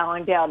feeling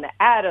bowing down to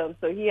Adam,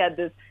 so he had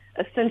this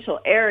essential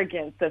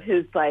arrogance of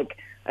his like,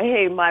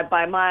 hey,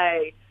 by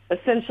my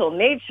essential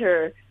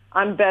nature,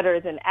 I'm better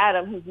than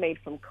Adam, who's made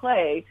from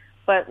clay.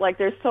 But like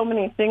there's so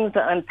many things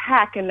to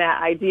unpack in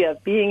that idea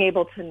of being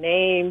able to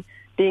name,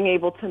 being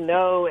able to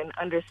know and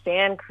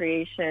understand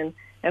creation.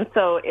 And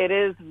so it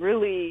is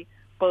really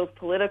both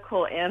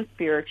political and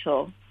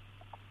spiritual.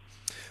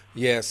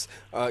 Yes.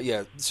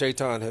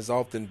 Shaitan has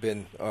often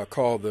been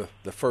called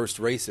the first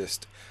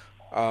racist.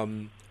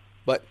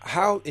 But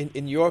how,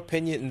 in your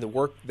opinion, in the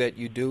work that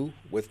you do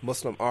with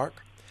Muslim Ark,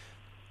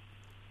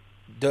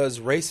 does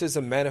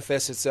racism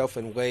manifest itself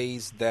in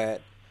ways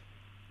that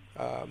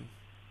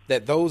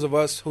that those of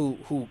us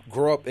who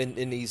grow up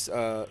in these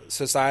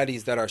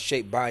societies that are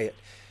shaped by it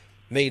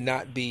may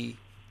not be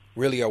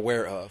really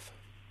aware of?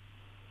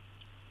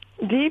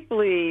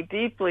 Deeply.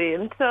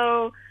 And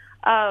so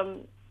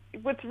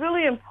what's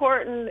really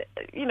important,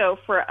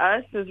 for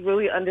us is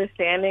really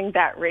understanding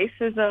that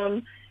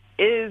racism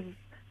is,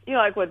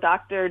 like what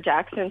Dr.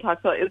 Jackson talks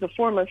about, is a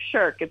form of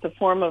shirk. It's a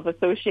form of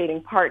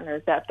associating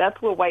partners.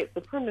 That's what white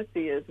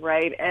supremacy is,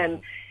 right?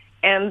 And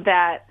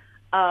that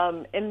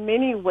in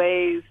many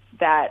ways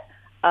that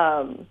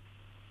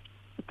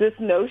this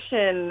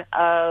notion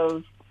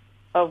of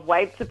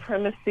white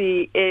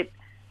supremacy,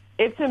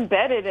 it's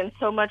embedded in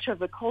so much of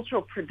the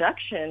cultural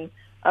production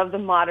of the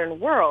modern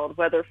world,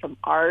 whether from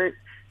art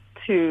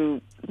to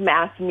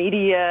mass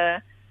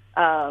media,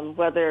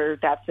 whether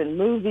that's in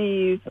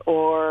movies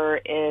or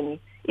in,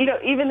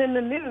 even in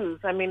the news.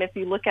 I mean, if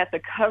you look at the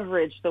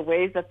coverage, the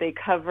ways that they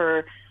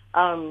cover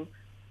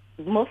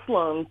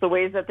Muslims, the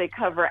ways that they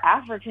cover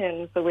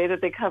Africans, the way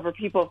that they cover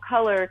people of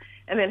color,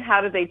 and then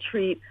how do they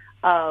treat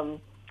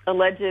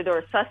alleged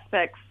or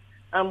suspects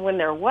when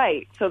they're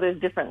white. So there's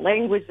different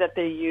language that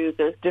they use,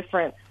 there's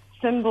different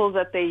symbols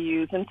that they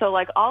use. And so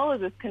like all of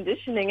this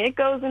conditioning, it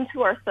goes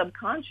into our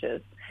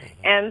subconscious.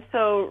 And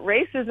so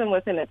racism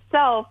within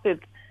itself,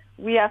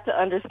 we have to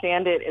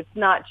understand it. It's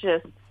not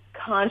just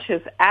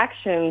conscious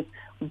actions,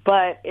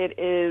 but it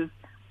is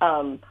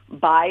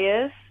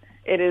bias.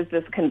 It is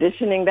this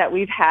conditioning that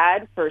we've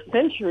had for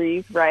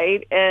centuries,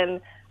 right?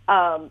 And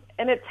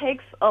it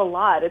takes a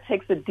lot. It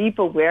takes a deep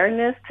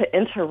awareness to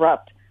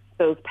interrupt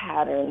those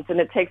patterns, and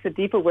it takes a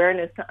deep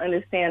awareness to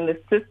understand the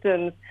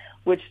systems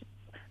which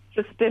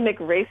systemic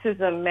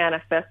racism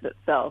manifests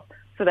itself,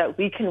 so that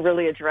we can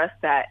really address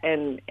that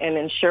and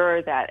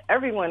ensure that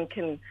everyone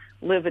can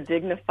live a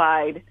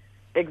dignified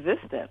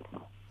existence.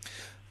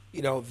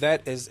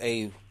 That is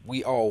a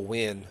we all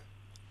win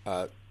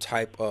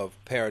type of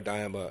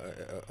paradigm,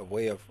 a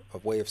way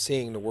of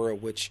seeing the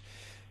world, which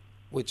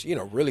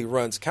really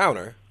runs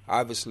counter,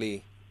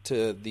 obviously,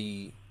 to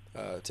the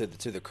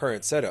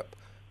current setup,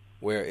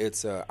 where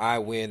it's I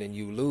win and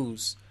you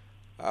lose.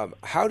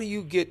 How do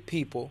you get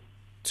people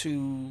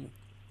to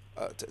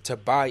to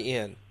buy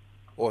in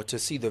or to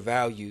see the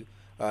value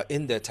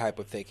in that type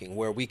of thinking,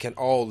 where we can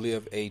all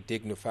live a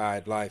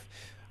dignified life.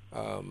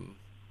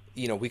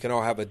 We can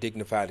all have a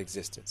dignified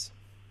existence.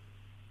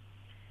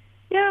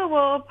 Yeah,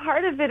 well,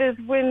 part of it is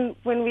when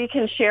we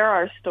can share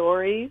our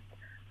stories,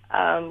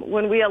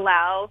 when we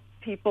allow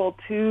people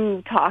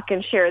to talk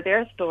and share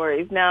their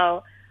stories.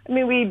 Now, I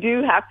mean, we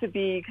do have to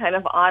be kind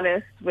of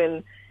honest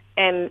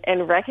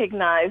and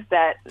recognize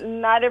that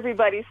not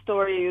everybody's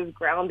story is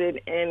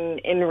grounded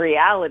in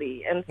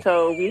reality. And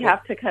so we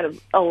have to kind of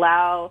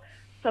allow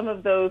some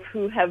of those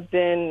who have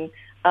been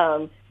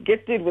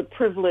gifted with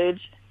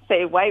privilege,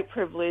 say white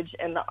privilege,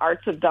 and the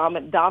arts of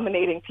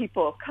dominating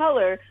people of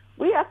color,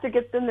 we have to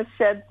get them to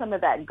shed some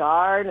of that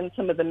guard and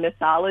some of the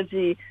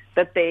mythology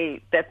that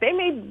they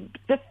may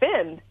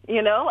defend.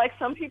 Like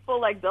some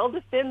people, like they'll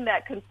defend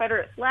that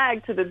Confederate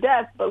flag to the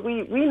death, but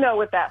we know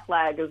what that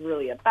flag is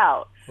really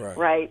about,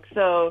 right?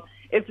 So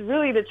it's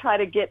really to try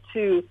to get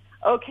to,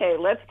 okay,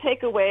 let's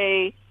take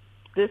away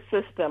this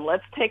system,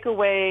 let's take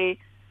away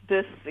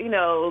this,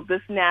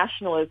 this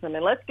nationalism,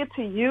 and let's get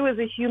to you as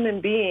a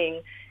human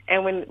being,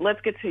 and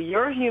let's get to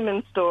your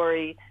human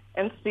story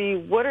and see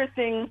what are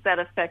things that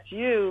affect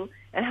you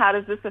and how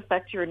does this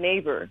affect your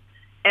neighbor.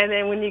 And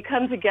then when you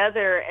come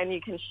together and you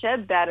can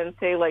shed that and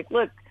say, like,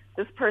 look,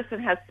 this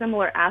person has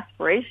similar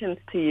aspirations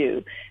to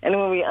you. And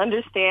when we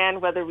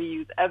understand, whether we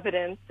use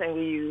evidence and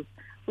we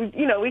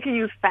can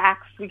use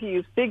facts, we can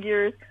use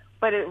figures,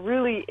 but it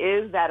really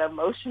is that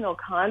emotional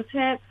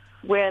content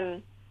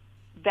when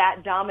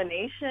that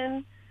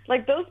domination,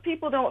 like those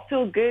people don't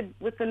feel good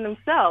within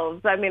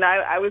themselves. I mean,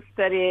 I was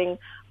studying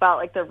about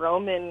like the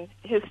Roman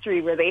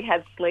history where they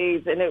had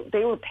slaves, and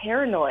they were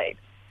paranoid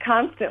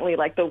constantly,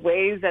 like the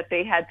ways that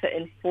they had to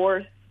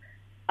enforce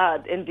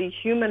and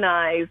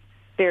dehumanize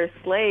their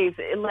slaves.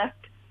 It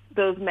left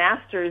those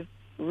masters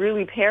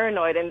really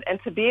paranoid. And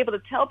to be able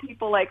to tell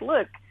people, like,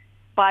 look,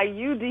 by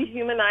you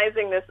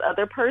dehumanizing this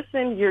other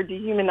person, you're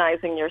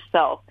dehumanizing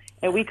yourself,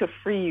 and we could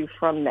free you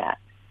from that.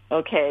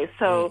 Okay,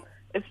 so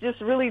it's just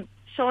really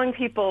showing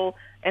people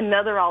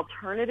another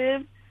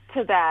alternative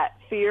to that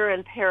fear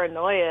and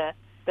paranoia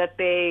that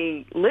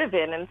they live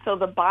in. And so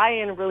the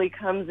buy-in really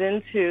comes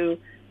into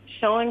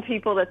showing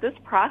people that this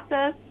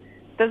process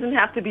doesn't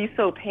have to be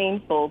so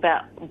painful,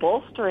 that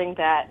bolstering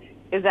that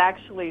is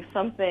actually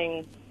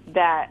something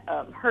that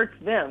hurts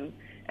them.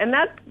 And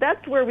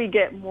that's where we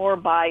get more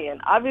buy-in.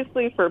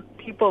 Obviously, for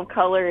people of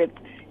color,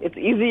 it's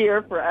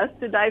easier for us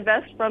to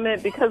divest from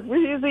it because we're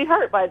usually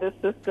hurt by this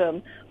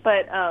system.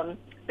 But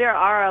there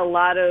are a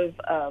lot of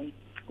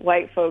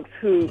white folks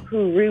who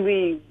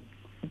really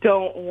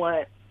don't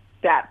want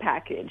that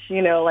package.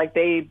 Like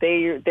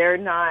they're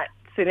not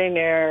sitting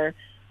there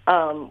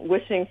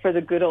wishing for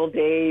the good old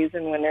days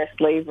and when there's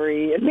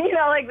slavery, and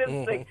like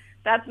this. Like,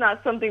 that's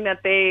not something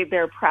that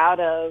they're proud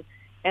of,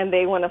 and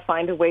they want to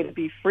find a way to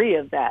be free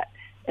of that.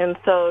 And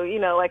so,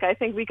 like I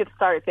think we could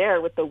start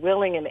there with the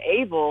willing and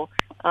able.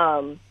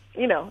 And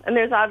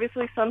there's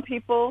obviously some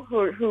people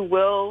who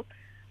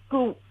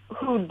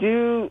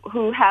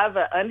have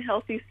an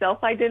unhealthy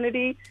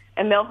self-identity,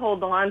 and they'll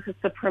hold on to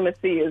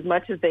supremacy as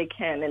much as they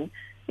can. And,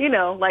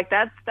 like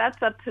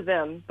that's up to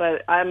them.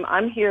 But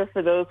I'm here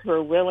for those who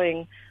are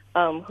willing,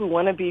 who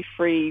want to be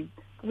free,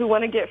 who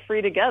want to get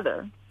free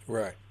together.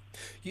 Right.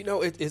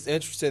 It's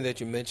interesting that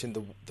you mentioned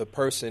the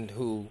person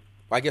who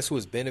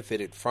has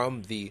benefited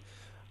from the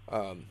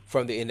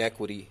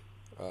inequity,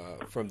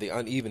 from the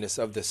unevenness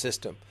of the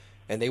system,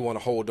 and they want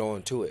to hold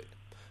on to it.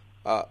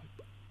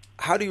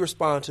 How do you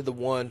respond to the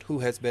one who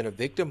has been a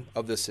victim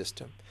of the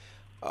system,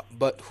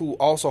 but who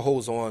also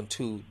holds on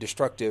to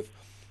destructive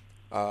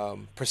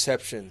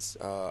perceptions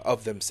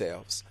of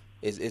themselves?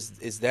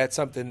 Is that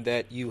something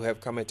that you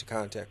have come into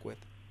contact with?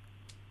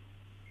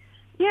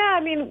 Yeah,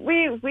 I mean,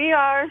 we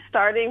are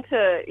starting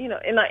to,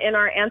 in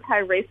our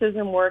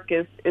anti-racism work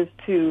is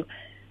to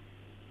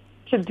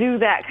do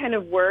that kind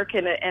of work,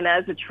 and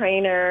as a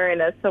trainer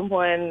and as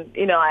someone,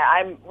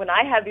 I'm when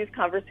I have these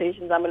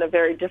conversations, I'm in a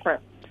very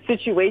different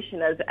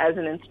situation as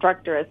an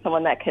instructor, as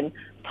someone that can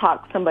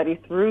talk somebody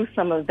through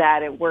some of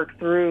that and work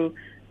through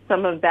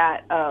some of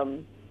that,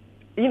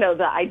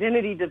 the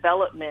identity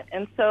development.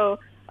 And so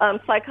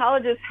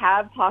psychologists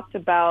have talked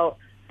about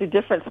the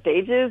different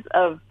stages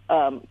of,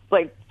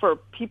 for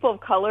people of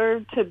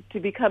color to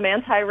become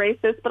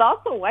anti-racist, but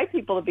also white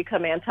people to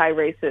become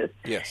anti-racist.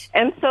 Yes.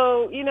 And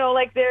so,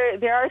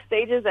 there are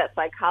stages that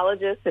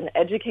psychologists and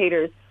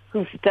educators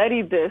who've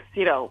studied this,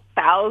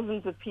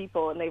 thousands of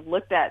people, and they've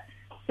looked at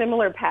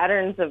similar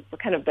patterns of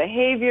kind of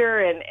behavior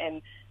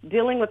and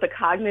dealing with the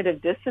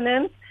cognitive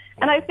dissonance.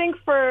 And I think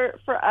for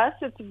us,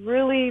 it's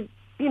really,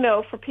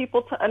 for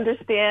people to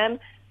understand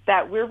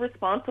that we're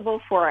responsible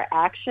for our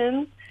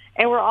actions,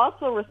 and we're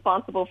also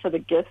responsible for the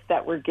gifts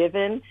that we're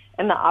given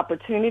and the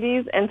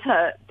opportunities, and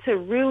to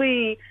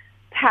really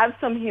have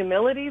some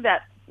humility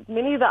that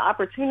many of the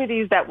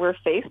opportunities that we're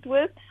faced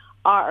with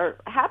are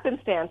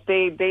happenstance.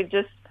 They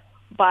just,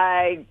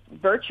 by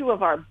virtue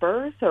of our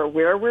birth or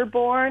where we're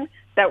born,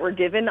 that we're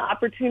given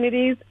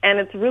opportunities, and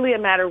it's really a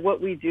matter of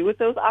what we do with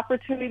those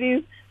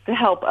opportunities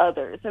help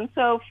others. And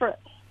so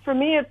for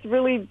me, it's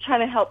really trying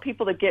to help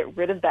people to get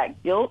rid of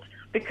that guilt,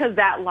 because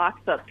that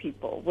locks up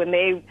people when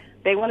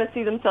they want to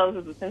see themselves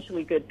as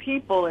essentially good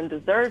people and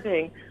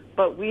deserving.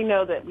 But we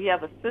know that we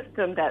have a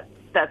system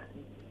that's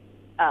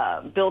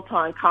built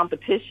on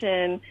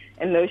competition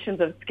and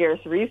notions of scarce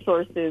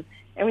resources.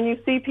 And when you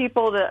see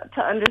people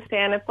to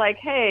understand, it's like,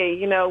 hey,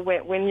 you know,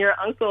 when your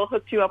uncle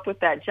hooked you up with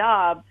that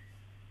job,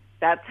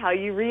 that's how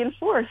you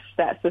reinforce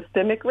that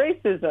systemic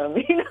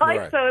racism. You know,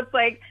 Right. So it's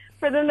like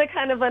for them to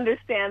kind of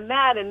understand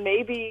that, and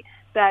maybe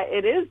that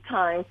it is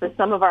time for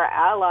some of our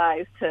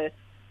allies to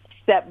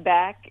step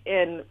back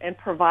and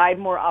provide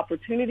more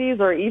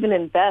opportunities, or even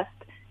invest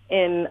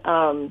in,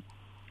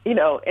 you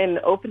know, in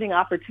opening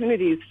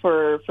opportunities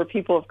for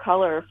people of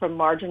color from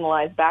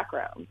marginalized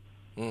backgrounds.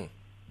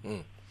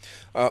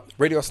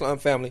 Radio Islam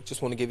family,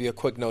 just want to give you a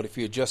quick note. If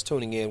you're just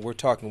tuning in, we're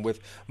talking with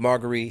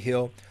Marguerite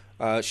Hill.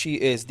 She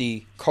is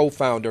the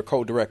co-founder,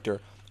 co-director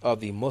of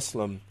the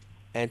Muslim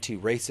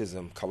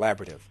Anti-Racism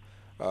Collaborative.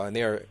 And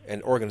they're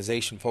an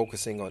organization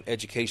focusing on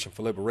education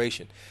for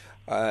liberation.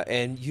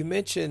 And you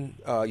mentioned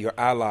your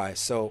allies.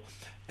 So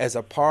as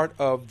a part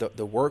of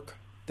the work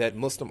that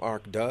Muslim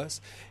ARC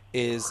does,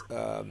 is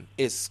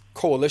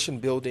coalition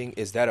building,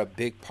 is that a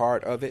big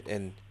part of it?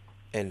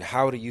 And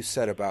how do you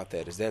set about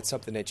that? Is that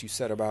something that you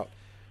set about?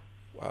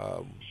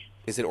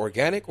 Is it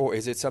organic, or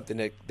is it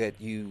something that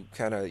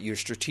you're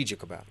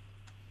strategic about?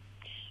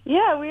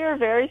 Yeah, we are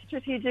very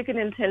strategic and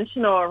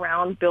intentional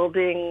around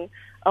building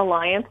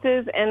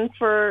alliances, and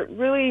for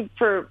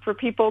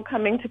people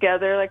coming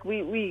together. Like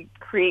we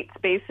create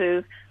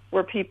spaces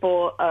where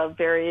people of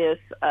various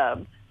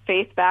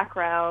faith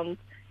backgrounds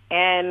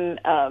and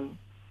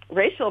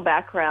racial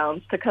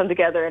backgrounds to come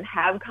together and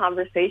have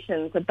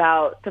conversations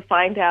to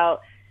find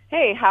out,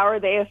 hey, how are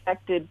they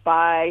affected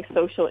by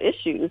social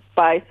issues,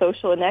 by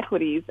social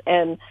inequities,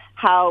 and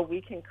how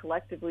we can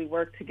collectively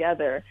work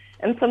together.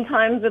 And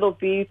sometimes it'll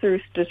be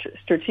through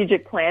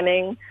strategic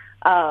planning,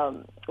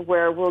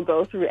 where we'll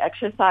go through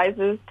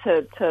exercises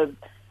to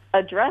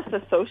address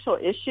a social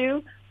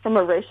issue from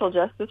a racial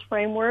justice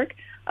framework.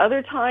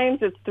 Other times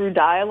it's through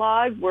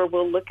dialogue, where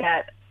we'll look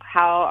at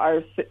how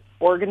our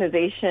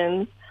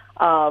organizations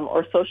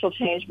or social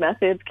change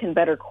methods can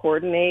better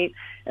coordinate.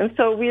 And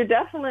so we're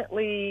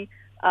definitely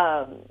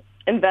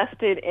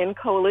invested in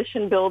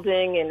coalition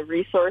building and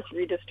resource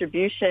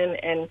redistribution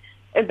and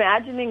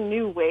imagining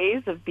new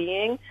ways of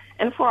being.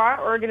 And for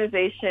our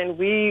organization,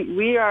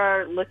 we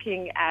are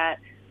looking at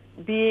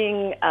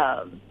being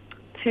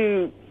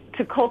to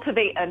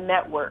cultivate a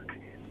network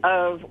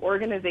of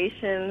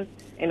organizations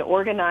and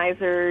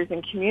organizers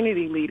and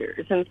community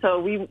leaders. And so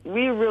we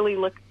really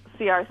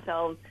see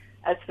ourselves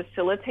as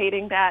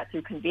facilitating that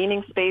through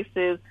convening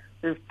spaces,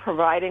 through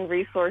providing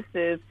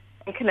resources,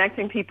 and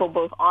connecting people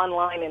both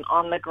online and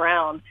on the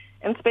ground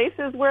in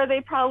spaces where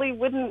they probably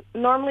wouldn't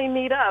normally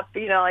meet up.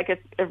 You know, like if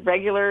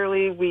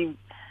regularly we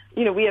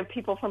have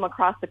people from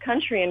across the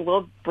country, and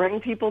we'll bring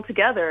people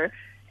together,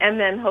 and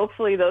then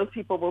hopefully those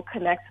people will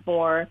connect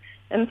more.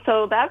 And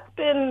so that's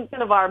been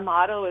kind of our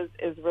motto,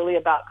 is really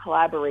about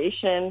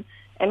collaboration.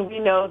 And we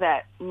know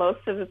that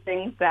most of the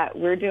things that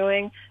we're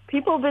doing,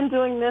 people have been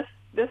doing this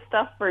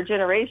stuff for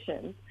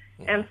generations.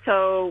 And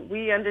so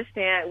we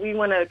understand, we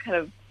want to kind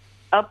of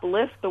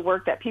uplift the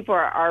work that people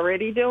are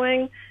already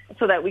doing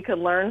so that we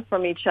can learn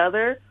from each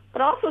other,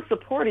 but also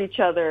support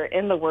each other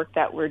in the work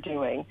that we're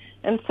doing.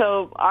 And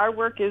so our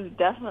work is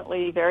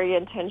definitely very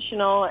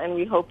intentional, and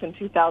we hope in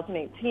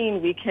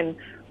 2018 we can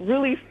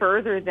really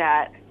further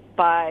that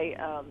by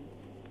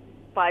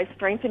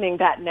strengthening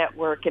that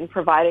network and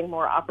providing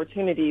more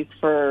opportunities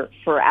for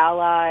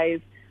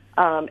allies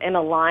and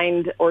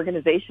aligned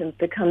organizations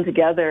to come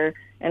together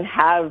and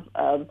have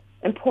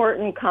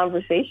important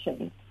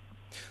conversations.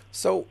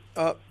 So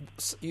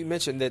you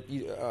mentioned that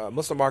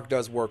Muslim ARC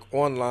does work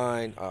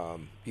online.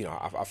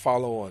 I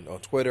follow on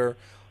Twitter.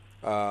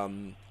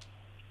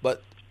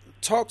 But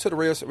talk to the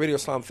Radio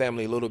Islam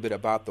family a little bit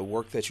about the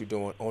work that you're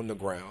doing on the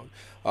ground.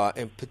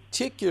 In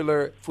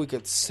particular, if we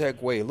could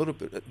segue a little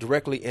bit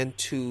directly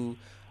into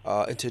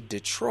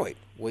Detroit,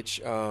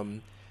 which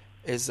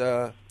is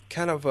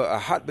kind of a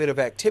hotbed of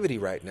activity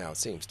right now, it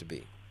seems to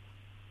be.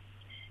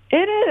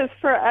 It is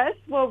for us.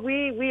 Well,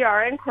 we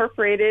are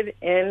incorporated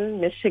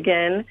in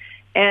Michigan,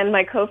 and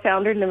my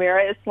co-founder,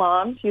 Namira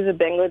Islam, she's a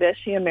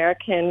Bangladeshi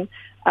American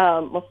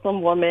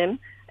Muslim woman.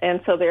 And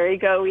so there you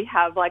go. We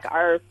have that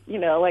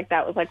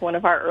was one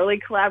of our early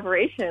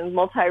collaborations,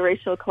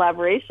 multiracial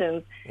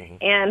collaborations. Mm-hmm.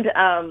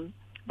 And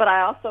but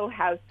I also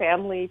have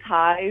family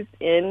ties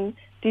in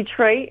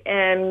Detroit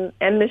and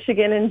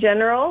Michigan in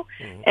general.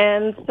 Mm-hmm.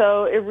 And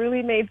so it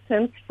really made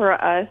sense for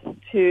us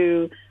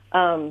to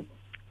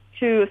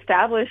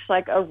establish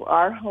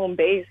our home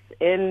base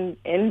in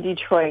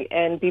Detroit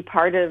and be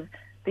part of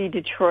the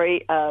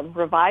Detroit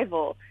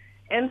revival.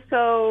 And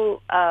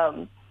so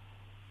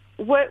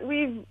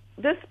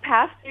this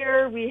past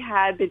year we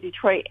had the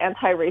Detroit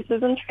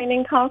Anti-Racism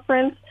Training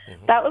Conference.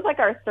 Mm-hmm. That was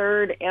our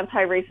third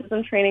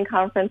anti-racism training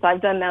conference.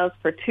 I've done those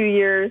for 2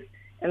 years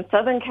in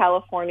Southern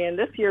California, and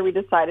this year we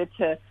decided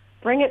to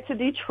bring it to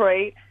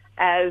Detroit,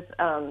 as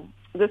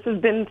this has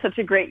been such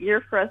a great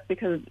year for us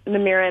because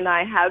Namira and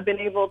I have been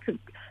able to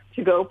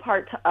go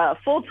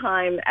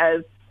full-time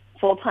as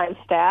full-time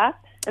staff.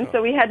 And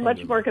so we had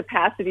much more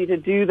capacity to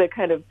do the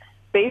kind of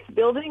base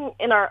building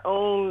in our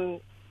own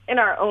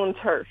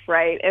turf,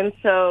 right? And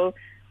so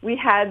we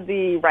had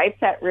the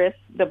Rights at Risk,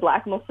 the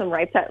Black Muslim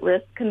Rights at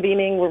Risk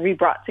convening, where we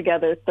brought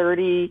together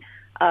 30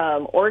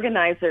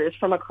 organizers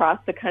from across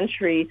the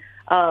country,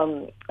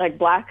 like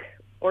Black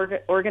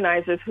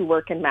organizers who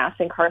work in mass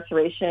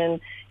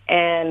incarceration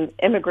and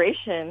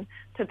immigration,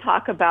 to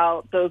talk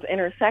about those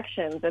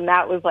intersections. And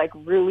that was like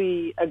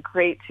really a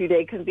great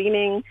 2-day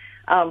convening.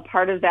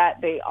 Part of that,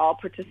 they all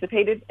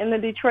participated in the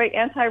Detroit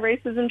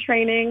anti-racism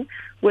training,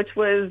 which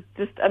was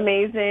just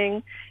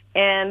amazing.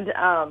 And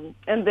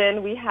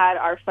then we had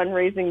our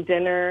fundraising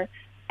dinner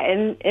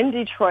in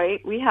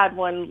Detroit. We had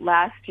one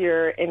last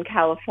year in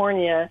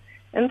California.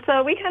 And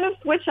so we kind of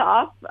switch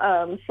off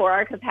for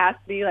our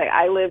capacity. Like,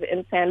 I live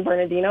in San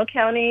Bernardino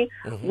County,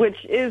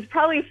 which is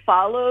probably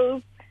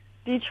follows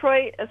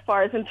Detroit as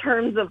far as in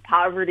terms of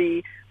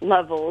poverty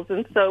levels.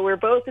 And so we're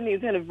both in these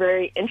kind of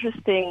very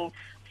interesting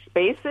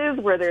spaces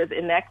where there's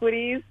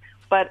inequities,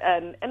 but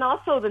and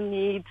also the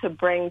need to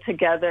bring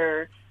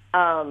together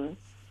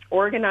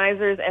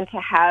organizers and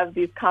to have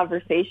these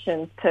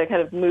conversations to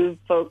kind of move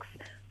folks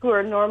who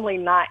are normally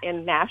not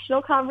in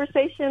national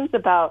conversations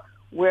about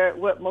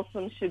what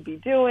Muslims should be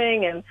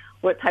doing and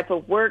what type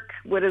of work,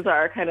 what is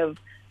our kind of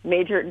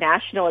major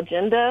national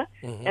agenda.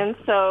 And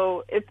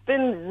so it's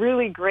been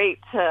really great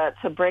to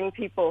bring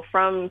people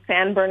from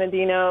San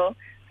Bernardino,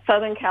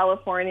 Southern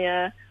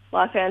California,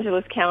 Los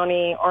Angeles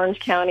County, Orange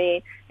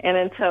County, and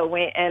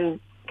and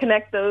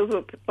connect those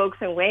with folks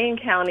in Wayne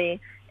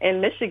County in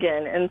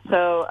Michigan. And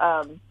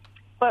so,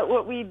 but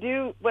what we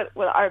do, what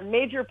our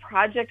major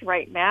project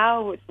right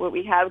now, what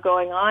we have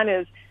going on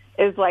is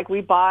like we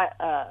bought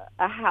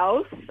a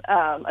house,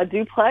 a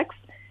duplex,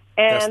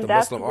 and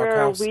that's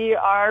where we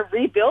are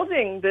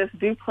rebuilding this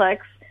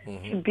duplex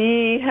to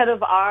be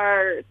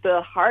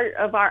the heart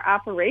of our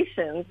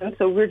operations. And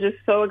so we're just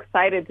so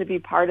excited to be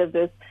part of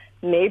this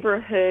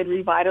neighborhood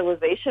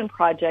revitalization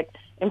project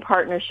in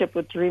partnership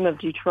with Dream of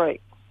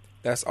Detroit.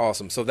 That's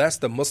awesome. So that's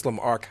the Muslim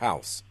Ark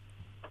House.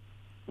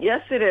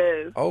 Yes, it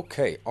is.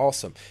 Okay,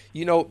 awesome.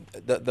 You know,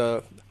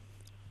 the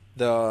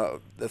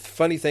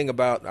funny thing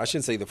about, I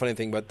shouldn't say the funny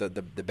thing, but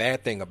the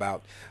bad thing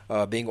about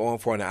being on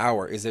for an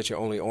hour is that you're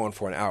only on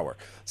for an hour.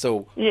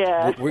 So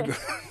yeah,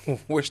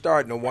 we're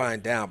starting to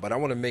wind down, but I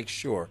want to make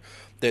sure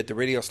that the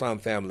Radio Islam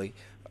family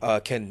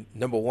can,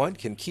 number one,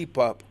 can keep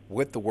up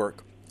with the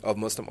work of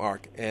Muslim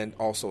Ark and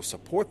also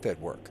support that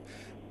work.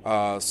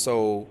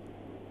 So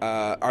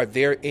are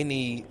there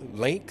any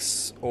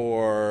links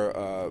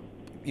or,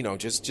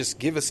 just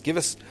give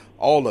us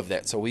all of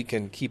that so we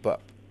can keep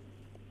up?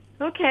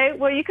 Okay,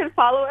 well, you can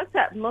follow us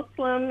at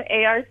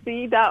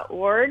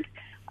muslimarc.org,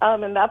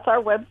 and that's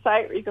our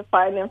website where you can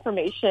find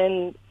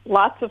information,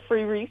 lots of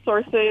free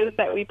resources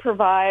that we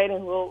provide,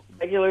 and we'll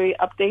regularly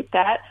update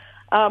that.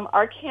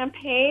 Our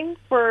campaign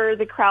for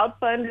the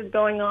crowdfund is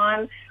going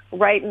on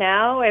right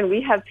now, and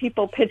we have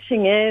people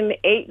pitching in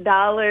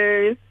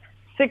 $8,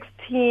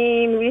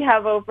 $16. We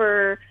have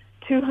over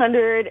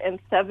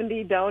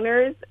 270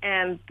 donors,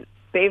 and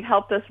they've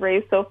helped us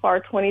raise so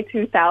far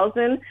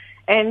 $22,000.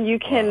 And you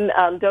can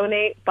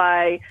donate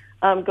by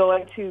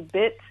going to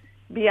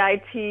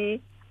bit.ly/A,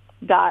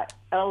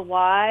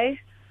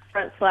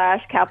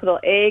 capital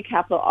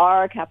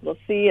R, capital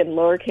C, and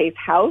lowercase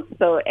house,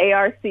 so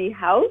ARC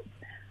House.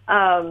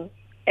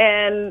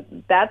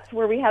 And that's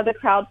where we have the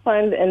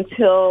crowdfund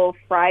until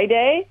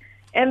Friday.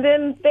 And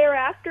then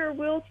thereafter,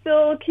 we'll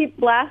still keep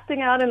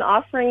blasting out and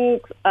offering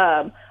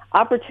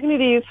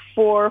opportunities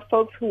for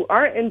folks who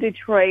aren't in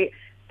Detroit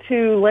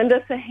to lend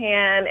us a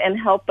hand and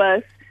help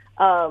us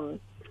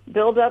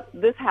build up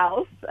this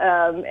house.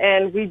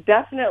 And we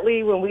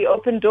definitely, when we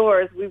open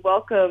doors, we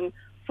welcome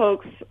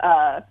folks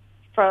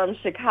from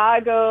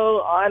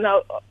Chicago on,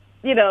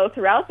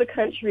 throughout the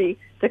country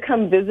to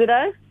come visit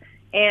us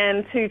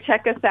and to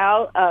check us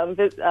out,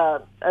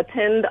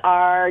 attend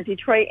our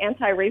Detroit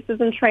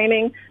anti-racism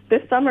training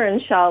this summer,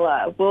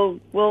 inshallah. We'll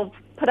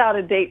put out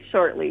a date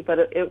shortly, but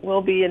it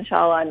will be,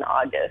 inshallah, in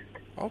August.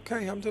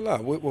 Okay,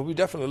 alhamdulillah. Well, we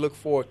definitely look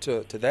forward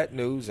to that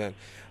news. And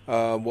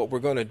what we're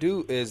going to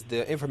do is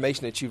the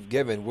information that you've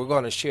given, we're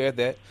going to share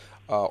that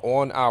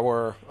on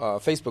our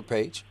Facebook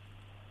page,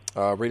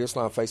 Radio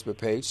Islam Facebook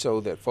page,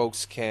 so that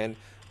folks can,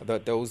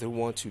 those who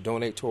want to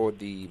donate toward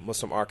the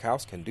Muslim Ark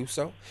House can do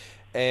so.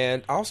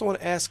 And I also want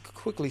to ask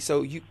quickly,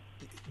 so you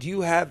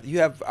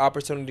have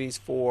opportunities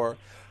for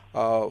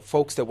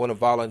folks that want to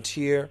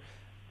volunteer?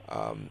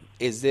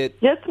 Is it?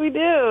 Yes, we do.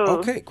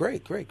 Okay,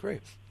 great.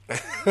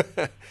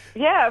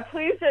 Yeah,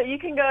 please, you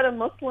can go to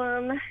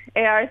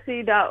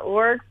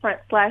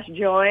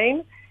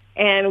muslimarc.org/join,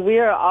 and we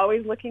are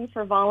always looking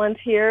for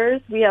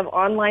volunteers. We have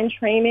online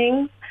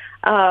trainings.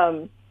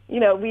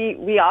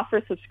 We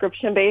offer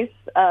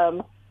subscription-based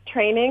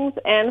trainings,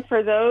 and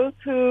for those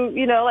who,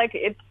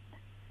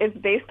 it's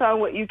based on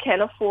what you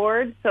can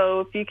afford.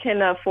 So if you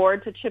can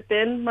afford to chip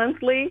in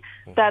monthly,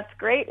 that's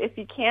great. If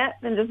you can't,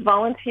 then just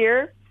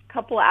volunteer a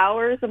couple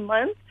hours a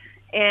month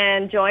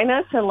and join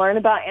us and learn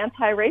about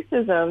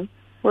anti-racism.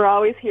 We're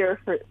always here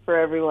for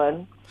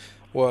everyone.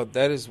 Well,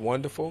 that is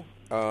wonderful.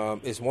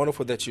 It's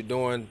wonderful that you're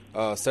doing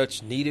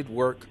such needed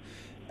work,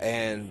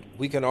 and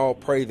we can all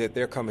pray that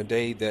there come a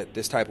day that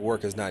this type of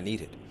work is not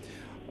needed.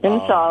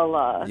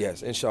 Inshallah.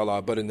 Yes,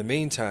 inshallah. But in the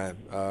meantime,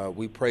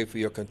 we pray for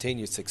your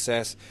continued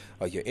success,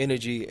 your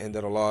energy, and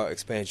that Allah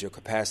expands your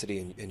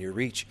capacity and your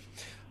reach.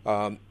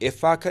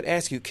 If I could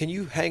ask you, can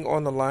you hang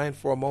on the line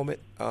for a moment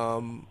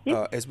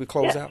as we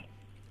close out?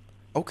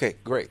 Okay,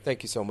 great.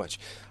 Thank you so much.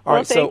 All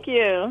right, thank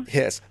you.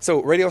 Yes.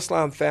 So, Radio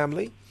Islam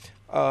family,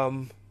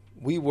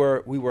 we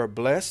were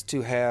blessed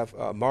to have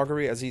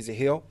Marguerite Aziza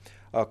Hill,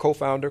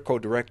 co-founder,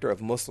 co-director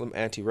of Muslim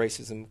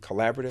Anti-Racism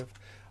Collaborative,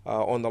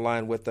 on the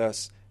line with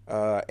us.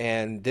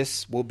 And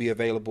this will be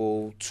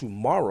available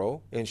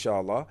tomorrow,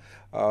 inshallah,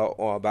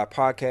 by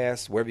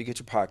podcast, wherever you get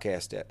your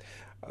podcast at.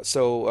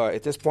 So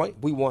at this point,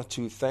 we want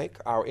to thank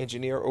our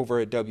engineer over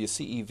at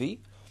WCEV,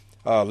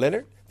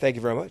 Leonard. Thank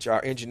you very much.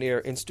 Our engineer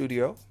in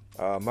studio,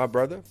 my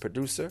brother,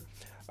 producer,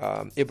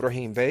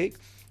 Ibrahim Vague.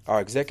 Our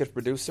executive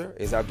producer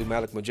is Abdul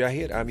Malik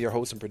Mujahid. I'm your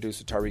host and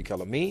producer, Tariq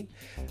El-Amin.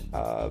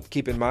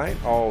 Keep in mind,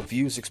 all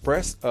views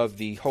expressed of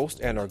the host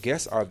and our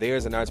guests are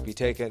theirs and not to be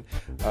taken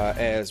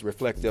as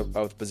reflective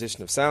of the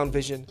position of Sound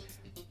Vision.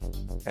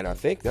 And I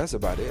think that's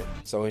about it.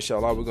 So,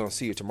 inshallah, we're going to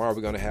see you tomorrow.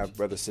 We're going to have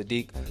Brother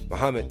Sadiq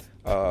Muhammad,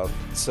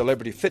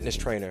 celebrity fitness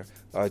trainer,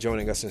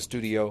 joining us in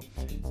studio.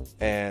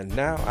 And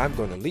now I'm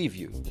going to leave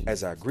you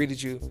as I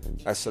greeted you.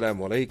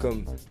 Assalamu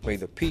alaikum. May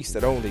the peace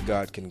that only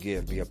God can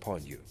give be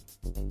upon you.